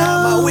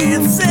control,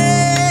 and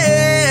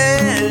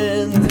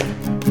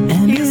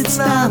it's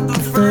not the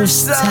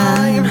first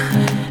time.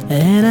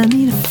 And I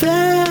need a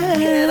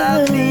friend.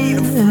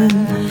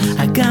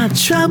 I got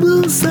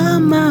troubles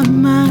on my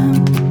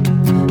mind.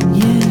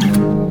 Yeah.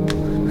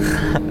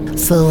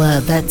 So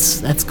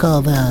that's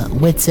called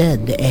Wits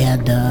End,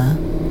 and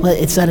well,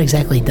 it's not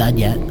exactly done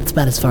yet. It's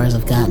about as far as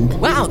I've gotten.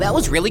 Wow, that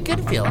was really good,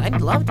 Phil. I'd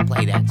love to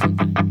play that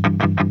sometime.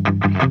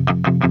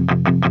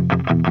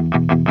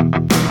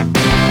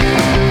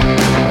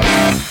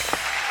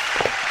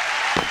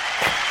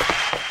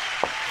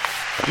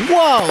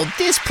 Whoa,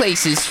 this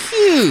place is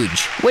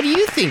huge. What do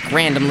you think,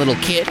 random little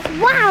kid?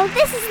 Wow,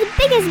 this is the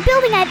biggest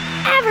building I've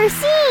ever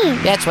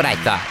seen. That's what I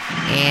thought.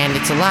 And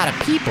it's a lot of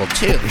people,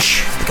 too.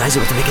 Shh, the guys are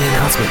about to make an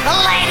announcement.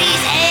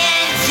 Ladies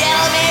and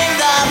gentlemen,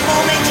 the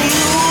moment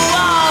you've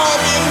all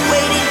been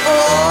waiting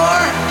for.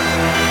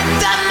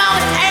 The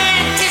most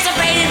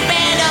anticipated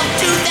band of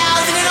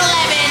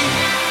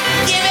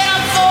 2011. Give it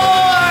up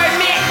for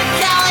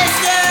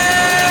McAllister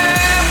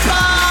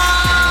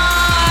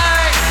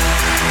Park.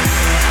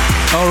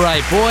 All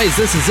right, boys,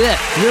 this is it.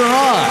 You're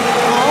on.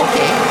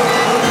 Okay.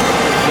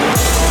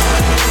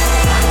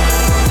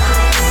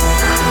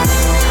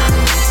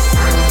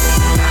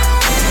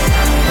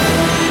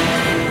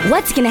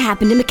 What's gonna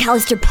happen to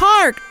McAllister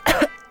Park?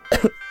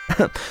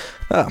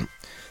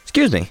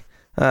 Excuse me.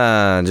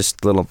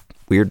 Just a little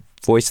weird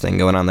voice thing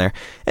going on there.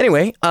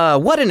 Anyway,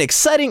 what an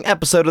exciting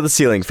episode of The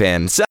Ceiling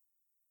Fan.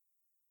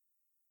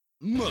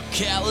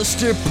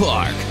 McAllister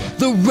Park,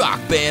 the rock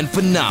band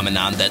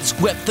phenomenon that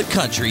swept the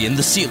country in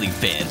The Ceiling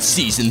Fan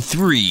Season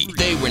 3.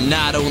 They were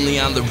not only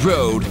on the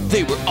road,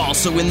 they were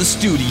also in the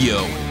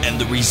studio, and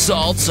the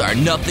results are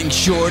nothing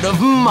short of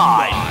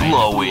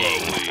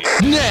mind-blowing.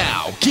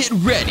 Now, get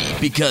ready,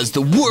 because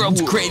the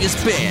world's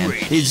greatest band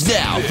is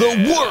now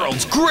the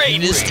world's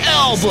greatest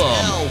album.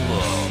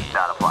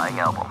 Not applying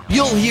album.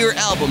 You'll hear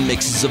album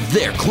mixes of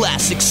their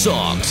classic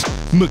songs.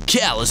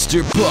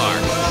 McAllister Park,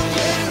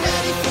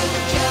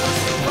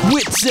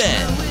 Wits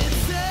End,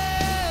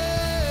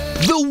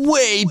 The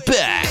Way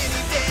Back,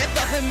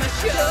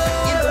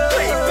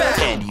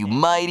 and you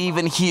might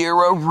even hear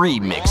a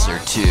remix or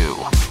two.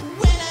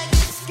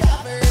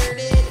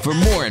 For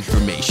more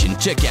information,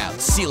 check out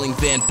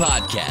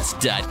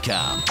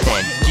ceilingfanpodcast.com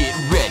and get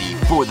ready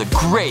for the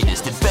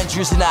greatest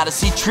Adventures in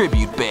Odyssey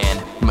tribute band,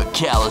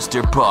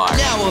 McAllister Park.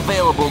 Now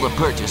available to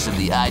purchase in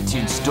the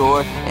iTunes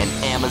Store and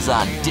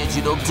Amazon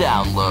digital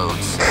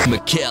downloads.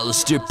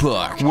 McAllister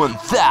Park,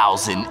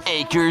 1,000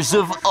 acres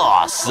of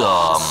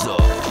awesome.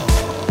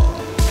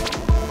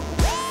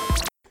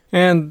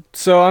 And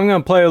so I'm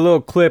going to play a little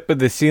clip of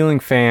The Ceiling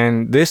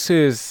Fan. This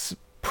is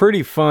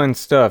pretty fun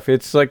stuff.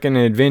 It's like an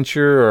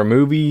adventure or a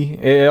movie.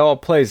 It all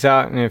plays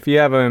out, and if you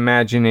have an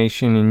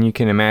imagination and you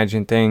can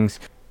imagine things,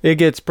 it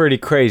gets pretty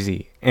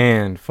crazy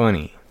and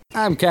funny.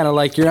 I'm kind of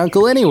like your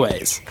uncle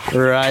anyways.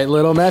 Right,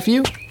 little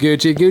nephew?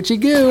 Gucci Gucci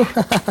goo.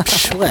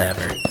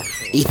 Whatever.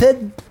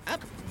 Ethan?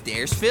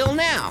 There's Phil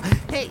now.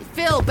 Hey,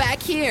 Phil,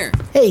 back here.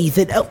 Hey,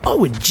 Ethan.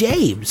 Oh, and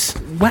James.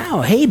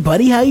 Wow. Hey,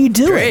 buddy. How you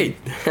doing? Great.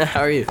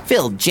 How are you?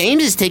 Phil,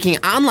 James is taking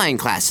online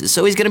classes,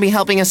 so he's going to be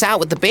helping us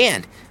out with the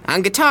band.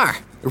 On guitar.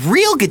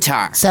 Real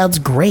guitar. Sounds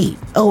great.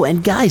 Oh,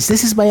 and guys,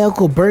 this is my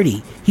Uncle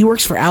Bertie. He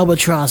works for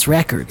Albatross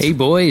Records. Hey,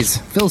 boys.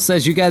 Phil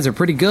says you guys are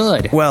pretty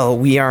good. Well,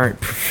 we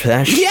aren't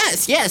professional.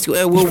 Yes.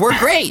 We're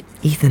great.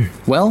 Ethan.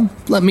 Well,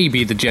 let me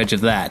be the judge of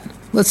that.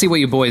 Let's see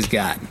what you boys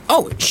got.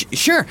 Oh,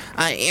 sure.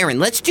 Aaron,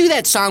 let's do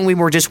that song we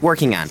were just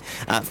working on.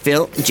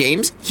 Phil,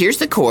 James, here's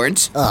the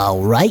chords.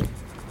 All right.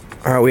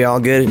 Are we all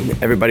good?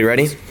 Everybody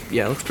ready?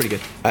 Yeah, looks pretty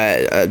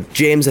good.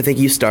 James, I think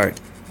you start.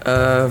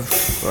 All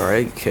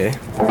right, okay.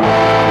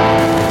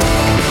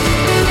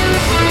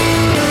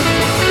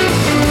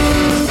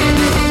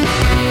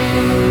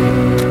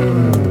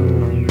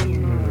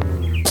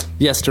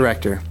 Yes,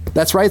 Director.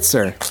 That's right,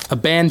 sir. A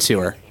band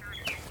tour.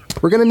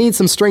 We're gonna need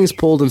some strings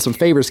pulled and some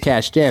favors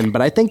cashed in,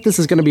 but I think this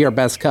is gonna be our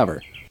best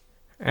cover.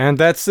 And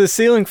that's the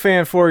Ceiling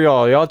Fan for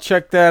y'all. Y'all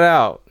check that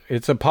out.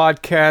 It's a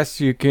podcast.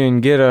 You can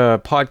get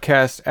a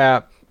podcast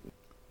app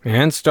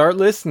and start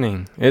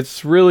listening.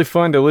 It's really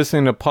fun to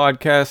listen to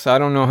podcasts. I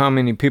don't know how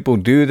many people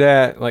do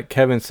that. Like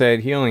Kevin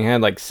said, he only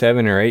had like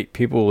 7 or 8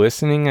 people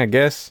listening, I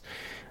guess.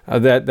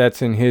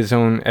 That's in his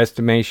own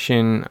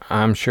estimation.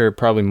 I'm sure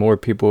probably more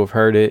people have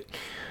heard it.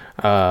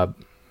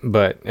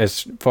 But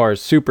as far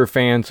as super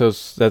fans,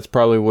 that's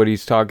probably what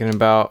he's talking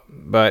about.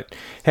 But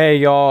hey,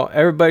 y'all,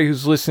 everybody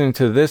who's listening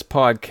to this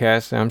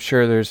podcast, I'm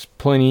sure there's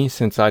plenty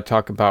since I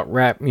talk about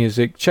rap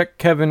music, check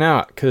Kevin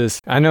out, because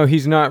I know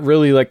he's not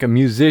really like a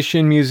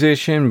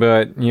musician,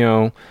 but, you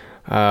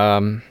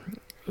know,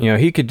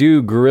 he could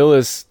do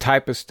Gorillaz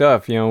type of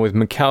stuff, you know, with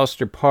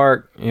McAllister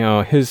Park. You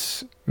know,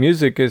 his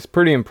music is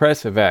pretty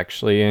impressive,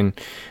 actually, and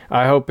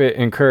I hope it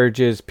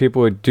encourages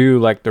people to do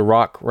like the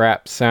rock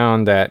rap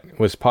sound that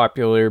was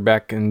popular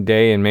back in the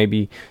day and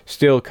maybe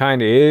still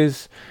kind of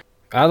is.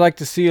 I'd like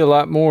to see a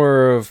lot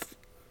more of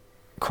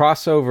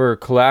crossover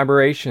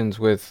collaborations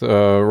with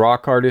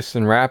rock artists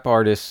and rap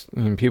artists,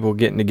 and people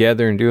getting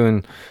together and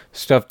doing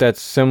stuff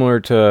that's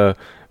similar to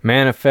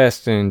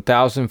Manifest and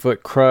 1,000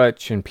 Foot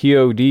Crutch and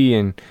POD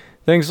and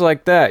things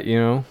like that, you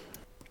know.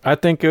 I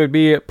think it would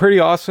be pretty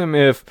awesome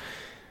if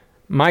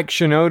Mike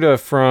Shinoda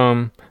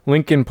from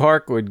Linkin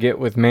Park would get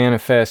with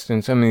Manifest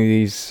and some of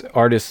these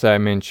artists I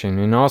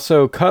mentioned. And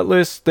also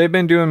Cutlass, they've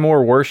been doing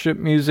more worship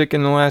music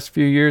in the last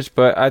few years,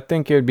 but I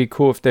think it would be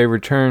cool if they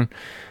return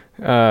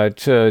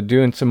to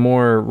doing some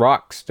more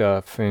rock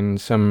stuff and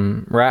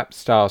some rap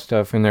style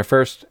stuff. In their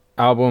first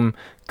album,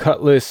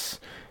 Cutlass,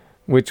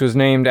 which was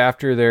named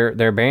after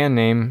their band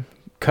name,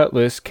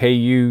 Kutless,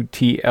 Kutless,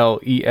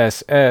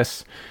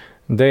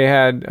 they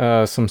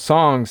had some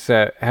songs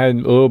that had a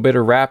little bit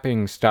of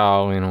rapping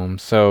style in them.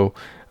 So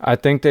I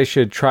think they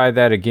should try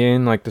that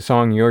again, like the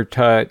song Your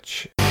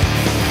Touch.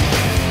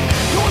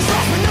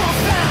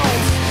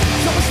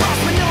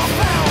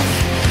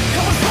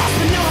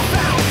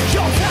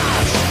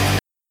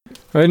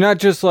 But not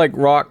just like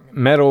rock,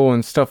 metal,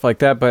 and stuff like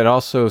that, but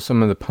also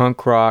some of the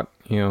punk rock,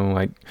 you know,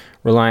 like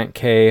Reliant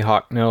K,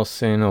 Hawk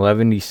Nelson,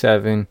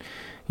 11D7,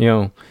 you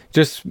know,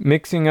 just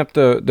mixing up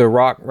the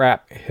rock,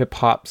 rap,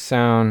 hip-hop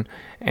sound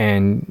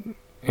and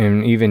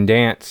even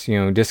dance, you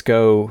know,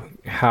 disco,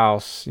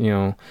 house, you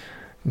know,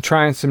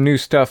 trying some new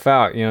stuff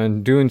out, you know,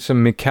 and doing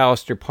some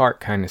McAllister Park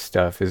kind of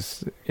stuff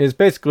is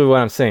basically what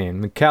I'm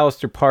saying.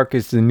 McAllister Park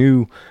is the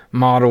new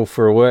model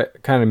for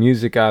what kind of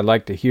music I'd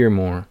like to hear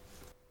more.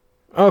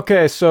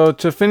 Okay, so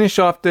to finish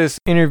off this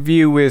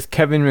interview with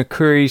Kevin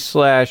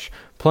McCreary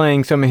 /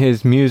 playing some of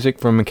his music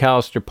from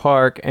McAllister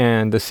Park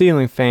and the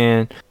Ceiling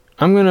Fan,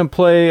 I'm going to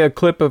play a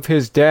clip of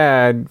his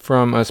dad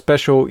from a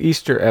special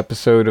Easter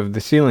episode of the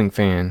Ceiling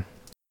Fan.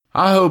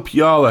 I hope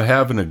y'all are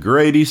having a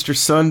great Easter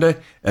Sunday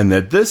and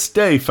that this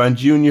day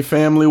finds you and your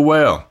family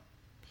well.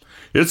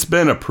 It's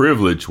been a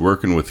privilege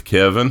working with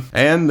Kevin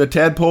and the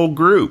Tadpole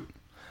Group.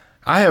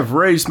 I have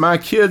raised my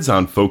kids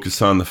on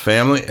Focus on the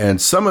Family,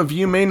 and some of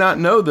you may not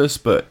know this,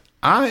 but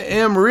I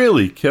am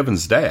really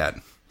Kevin's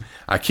dad.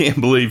 I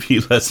can't believe he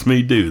lets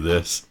me do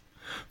this.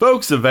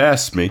 Folks have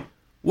asked me,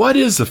 what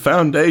is the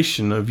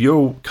foundation of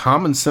your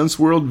common sense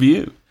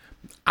worldview?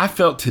 I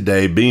felt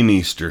today, being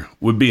Easter,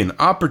 would be an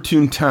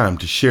opportune time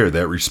to share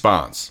that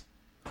response.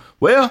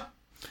 Well,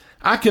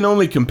 I can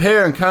only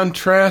compare and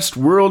contrast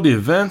world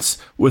events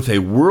with a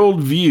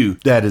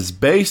worldview that is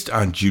based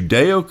on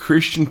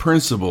Judeo-Christian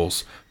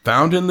principles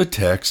found in the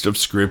text of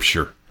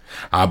Scripture.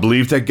 I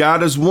believe that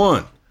God is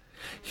one.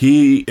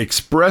 He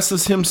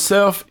expresses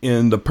himself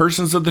in the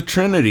persons of the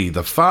Trinity,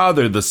 the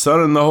Father, the Son,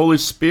 and the Holy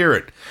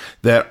Spirit,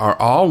 that are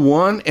all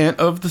one and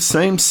of the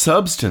same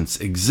substance,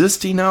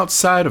 existing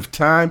outside of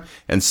time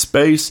and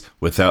space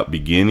without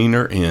beginning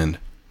or end.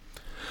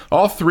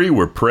 All three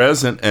were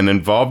present and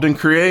involved in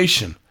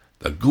creation.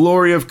 The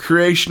glory of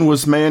creation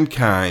was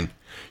mankind.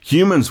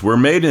 Humans were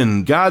made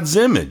in God's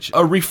image,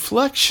 a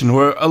reflection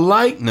or a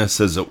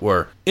likeness, as it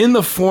were. In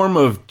the form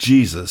of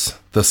Jesus,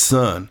 the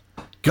Son,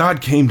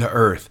 God came to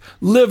earth,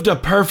 lived a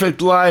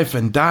perfect life,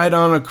 and died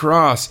on a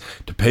cross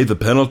to pay the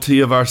penalty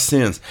of our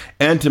sins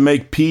and to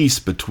make peace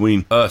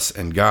between us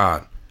and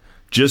God.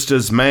 Just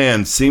as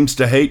man seems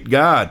to hate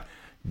God,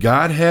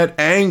 God had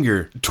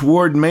anger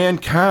toward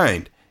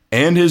mankind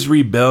and his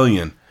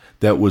rebellion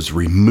that was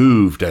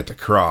removed at the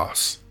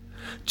cross.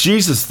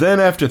 Jesus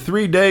then, after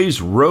 3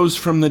 days, rose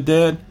from the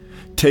dead,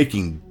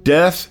 taking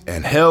death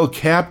and hell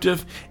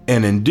captive,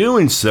 and in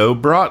doing so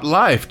brought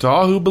life to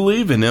all who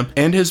believe in him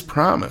and his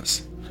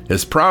promise.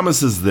 His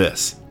promise is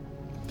this: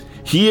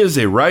 he is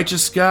a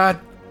righteous God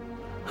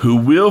who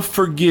will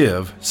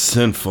forgive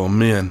sinful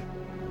men.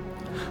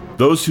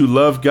 Those who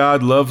love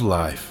God love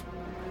life.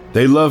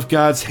 They love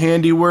God's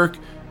handiwork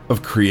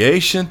of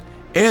creation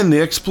and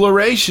the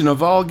exploration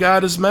of all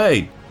God has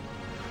made.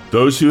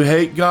 Those who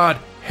hate God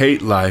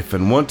hate life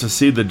and want to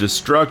see the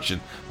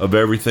destruction of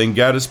everything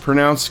God has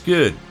pronounced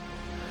good.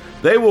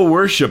 They will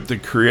worship the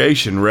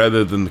creation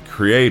rather than the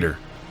Creator,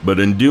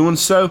 but in doing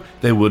so,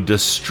 they will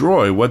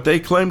destroy what they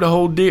claim to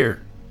hold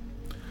dear.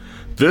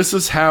 This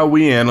is how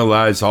we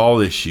analyze all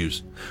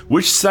issues.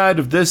 Which side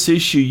of this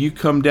issue you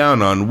come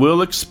down on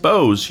will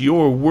expose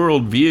your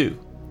worldview.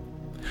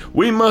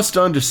 We must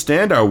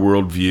understand our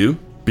worldview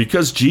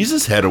because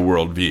Jesus had a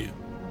worldview.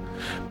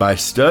 By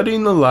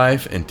studying the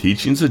life and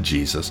teachings of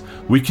Jesus,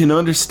 we can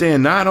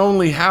understand not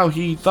only how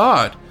he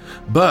thought,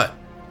 but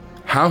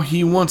how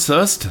he wants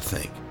us to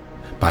think.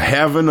 By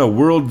having a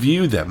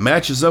worldview that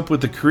matches up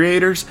with the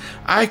Creator's,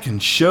 I can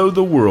show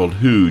the world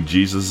who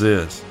Jesus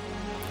is.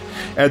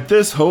 At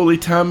this holy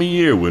time of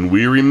year when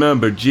we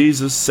remember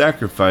Jesus'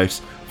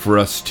 sacrifice for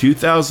us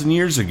 2,000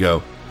 years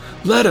ago,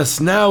 let us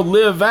now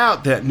live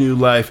out that new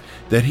life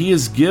that he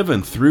has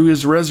given through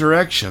his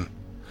resurrection.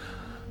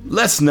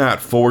 Let's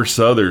not force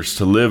others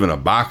to live in a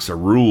box of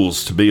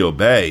rules to be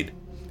obeyed.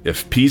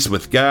 If peace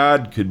with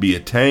God could be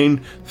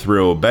attained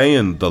through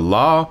obeying the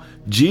law,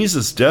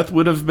 Jesus' death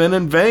would have been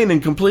in vain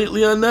and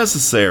completely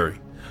unnecessary.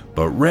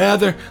 But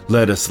rather,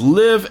 let us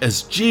live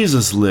as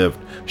Jesus lived,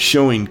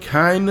 showing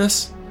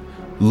kindness,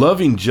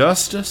 loving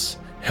justice,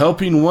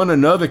 helping one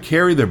another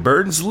carry their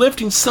burdens,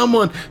 lifting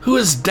someone who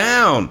is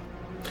down,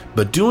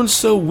 but doing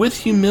so with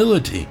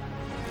humility.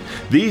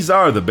 These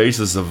are the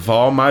basis of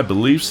all my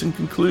beliefs and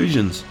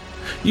conclusions.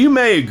 You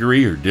may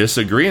agree or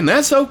disagree, and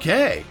that's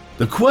okay.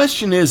 The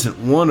question isn't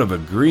one of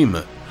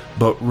agreement,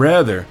 but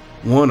rather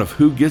one of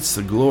who gets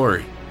the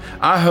glory.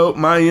 I hope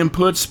my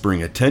inputs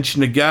bring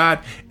attention to God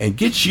and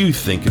get you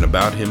thinking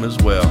about him as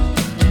well.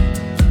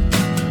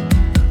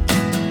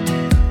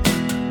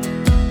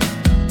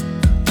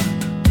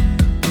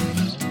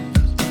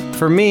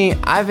 For me,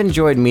 I've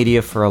enjoyed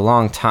media for a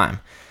long time.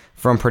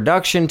 From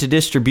production to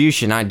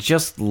distribution, I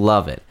just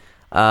love it.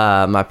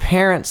 My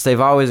parents,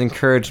 they've always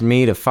encouraged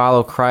me to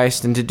follow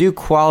Christ and to do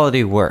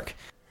quality work.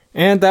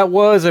 And that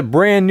was a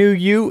brand new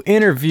you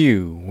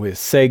interview with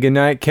Say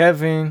Goodnight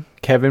Kevin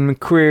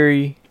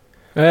McCreary.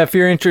 If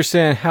you're interested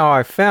in how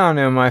I found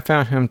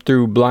him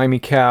through Blimey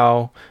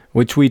Cow,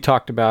 which we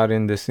talked about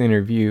in this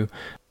interview.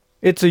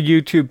 It's a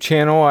YouTube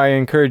channel. I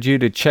encourage you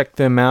to check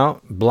them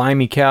out.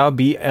 Blimey Cow,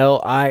 Blimey,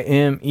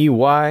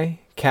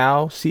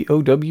 Cow,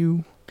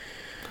 COW.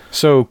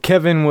 So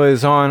Kevin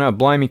was on a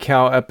Blimey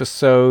Cow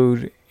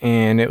episode,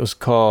 and it was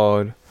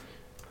called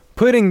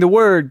Putting the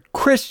Word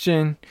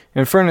Christian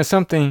in Front of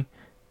Something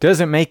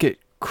Doesn't Make It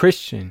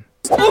Christian.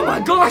 Oh my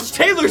gosh,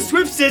 Taylor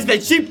Swift says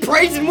that she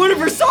prays in one of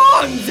her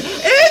songs!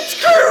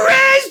 It's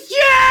Christian!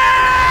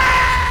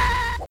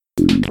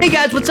 Hey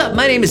guys, what's up?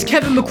 My name is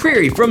Kevin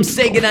McCreary from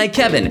Say Goodnight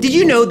Kevin. Did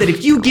you know that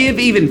if you give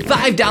even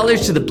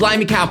 $5 to the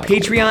Blimey Cow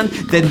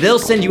Patreon, then they'll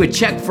send you a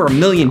check for $1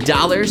 million?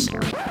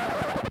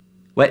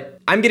 What?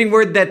 I'm getting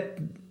word that...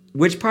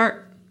 Which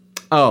part?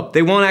 Oh,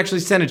 they won't actually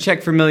send a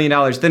check for $1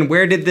 million. Then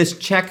where did this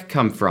check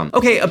come from?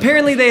 Okay,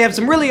 apparently they have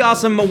some really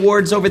awesome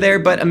awards over there,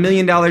 but $1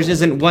 million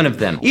isn't one of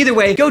them. Either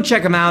way, go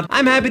check them out.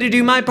 I'm happy to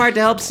do my part to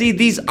help see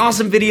these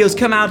awesome videos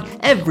come out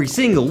every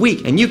single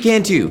week, and you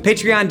can too.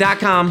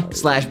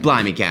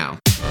 Patreon.com/BlimeyCow.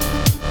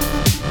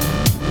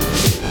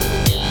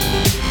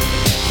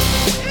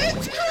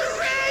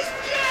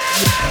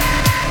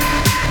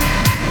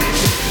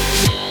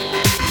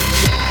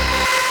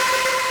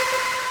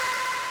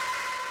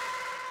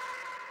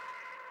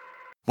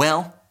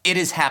 Well, it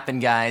has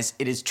happened, guys.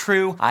 It is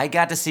true. I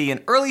got to see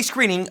an early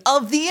screening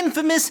of the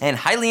infamous and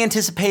highly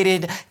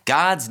anticipated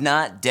God's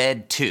Not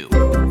Dead 2.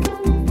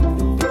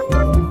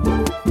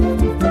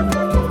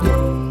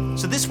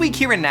 So this week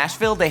here in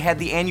Nashville, they had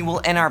the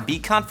annual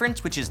NRB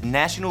conference, which is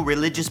National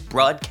Religious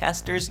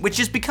Broadcasters, which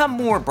has become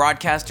more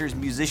broadcasters,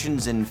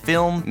 musicians, and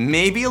film.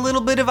 Maybe a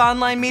little bit of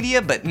online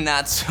media, but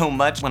not so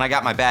much. When I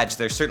got my badge,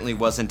 there certainly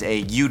wasn't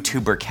a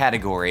YouTuber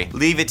category.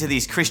 Leave it to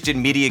these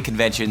Christian media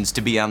conventions to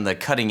be on the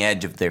cutting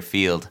edge of their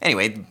field.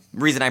 Anyway, the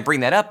reason I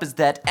bring that up is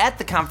that at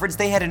the conference,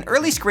 they had an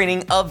early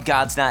screening of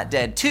God's Not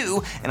Dead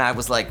 2, and I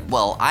was like,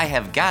 well, I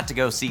have got to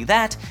go see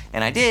that,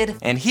 and I did,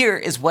 and here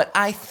is what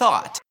I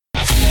thought.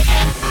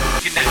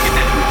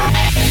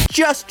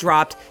 Just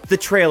dropped the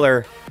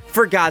trailer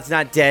for God's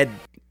Not Dead.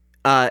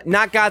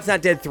 Not God's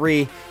Not Dead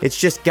 3, it's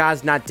just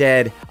God's Not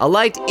Dead, A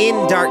Light in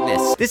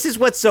Darkness. This is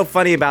what's so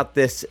funny about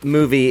this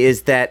movie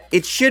is that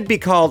it should be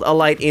called A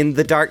Light in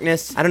the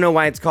Darkness. I don't know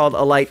why it's called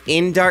A Light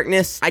in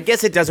Darkness. I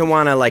guess it doesn't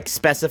want to like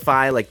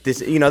specify like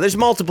this, you know, there's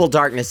multiple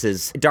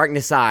darknesses,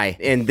 Darkness Eye,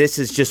 and this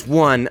is just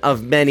one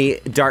of many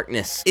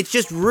darkness. It's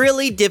just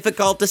really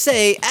difficult to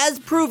say, as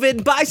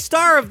proven by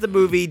star of the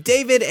movie,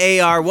 David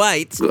A.R.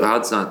 White.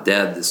 God's Not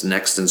Dead, this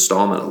next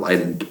installment, A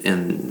Light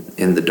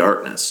in the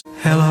Darkness.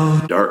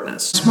 Hello, darkness.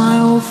 My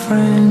old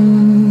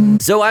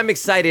friend. So I'm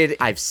excited.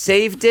 I've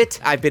saved it.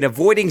 I've been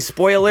avoiding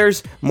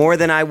spoilers more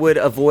than I would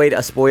avoid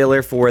a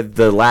spoiler for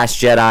The Last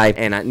Jedi,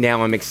 and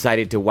now I'm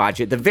excited to watch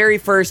it. The very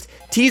first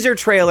teaser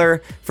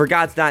trailer for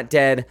God's Not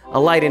Dead, A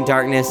Light in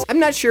Darkness. I'm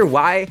not sure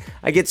why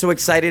I get so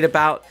excited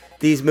about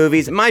these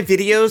movies. My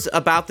videos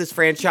about this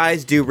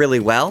franchise do really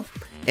well,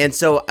 And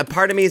so a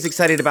part of me is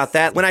excited about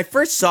that. When I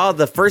first saw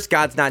the first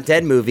God's Not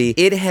Dead movie,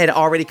 it had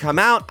already come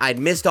out. I'd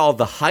missed all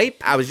the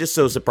hype. I was just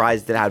so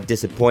surprised at how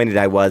disappointed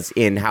I was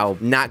in how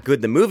not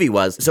good the movie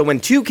was. So when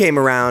 2 came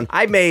around,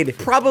 I made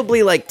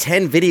probably like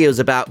 10 videos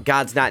about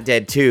God's Not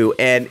Dead 2,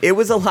 and it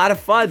was a lot of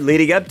fun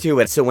leading up to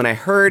it. So when I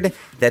heard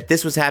that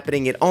this was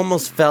happening, it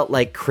almost felt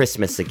like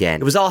Christmas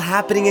again. It was all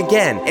happening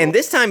again. And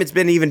this time it's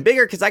been even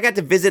bigger because I got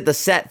to visit the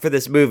set for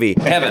this movie.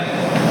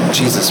 Heaven.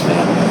 Jesus,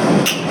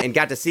 man. And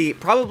got to see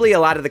probably a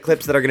lot of the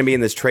clips that are going to be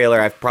in this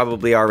trailer I've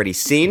probably already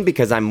seen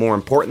because I'm more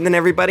important than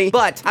everybody.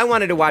 But I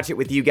wanted to watch it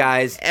with you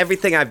guys.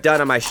 Everything I've done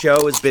on my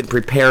show has been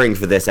preparing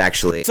for this,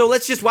 actually. So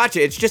let's just watch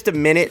it. It's just a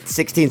minute,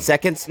 16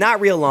 seconds.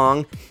 Not real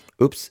long.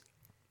 Oops.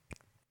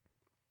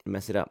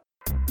 Mess it up.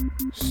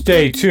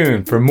 Stay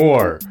tuned for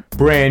more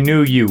Brand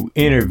New You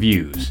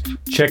interviews.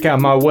 Check out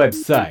my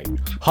website,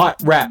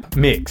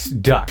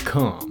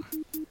 hotrapmix.com.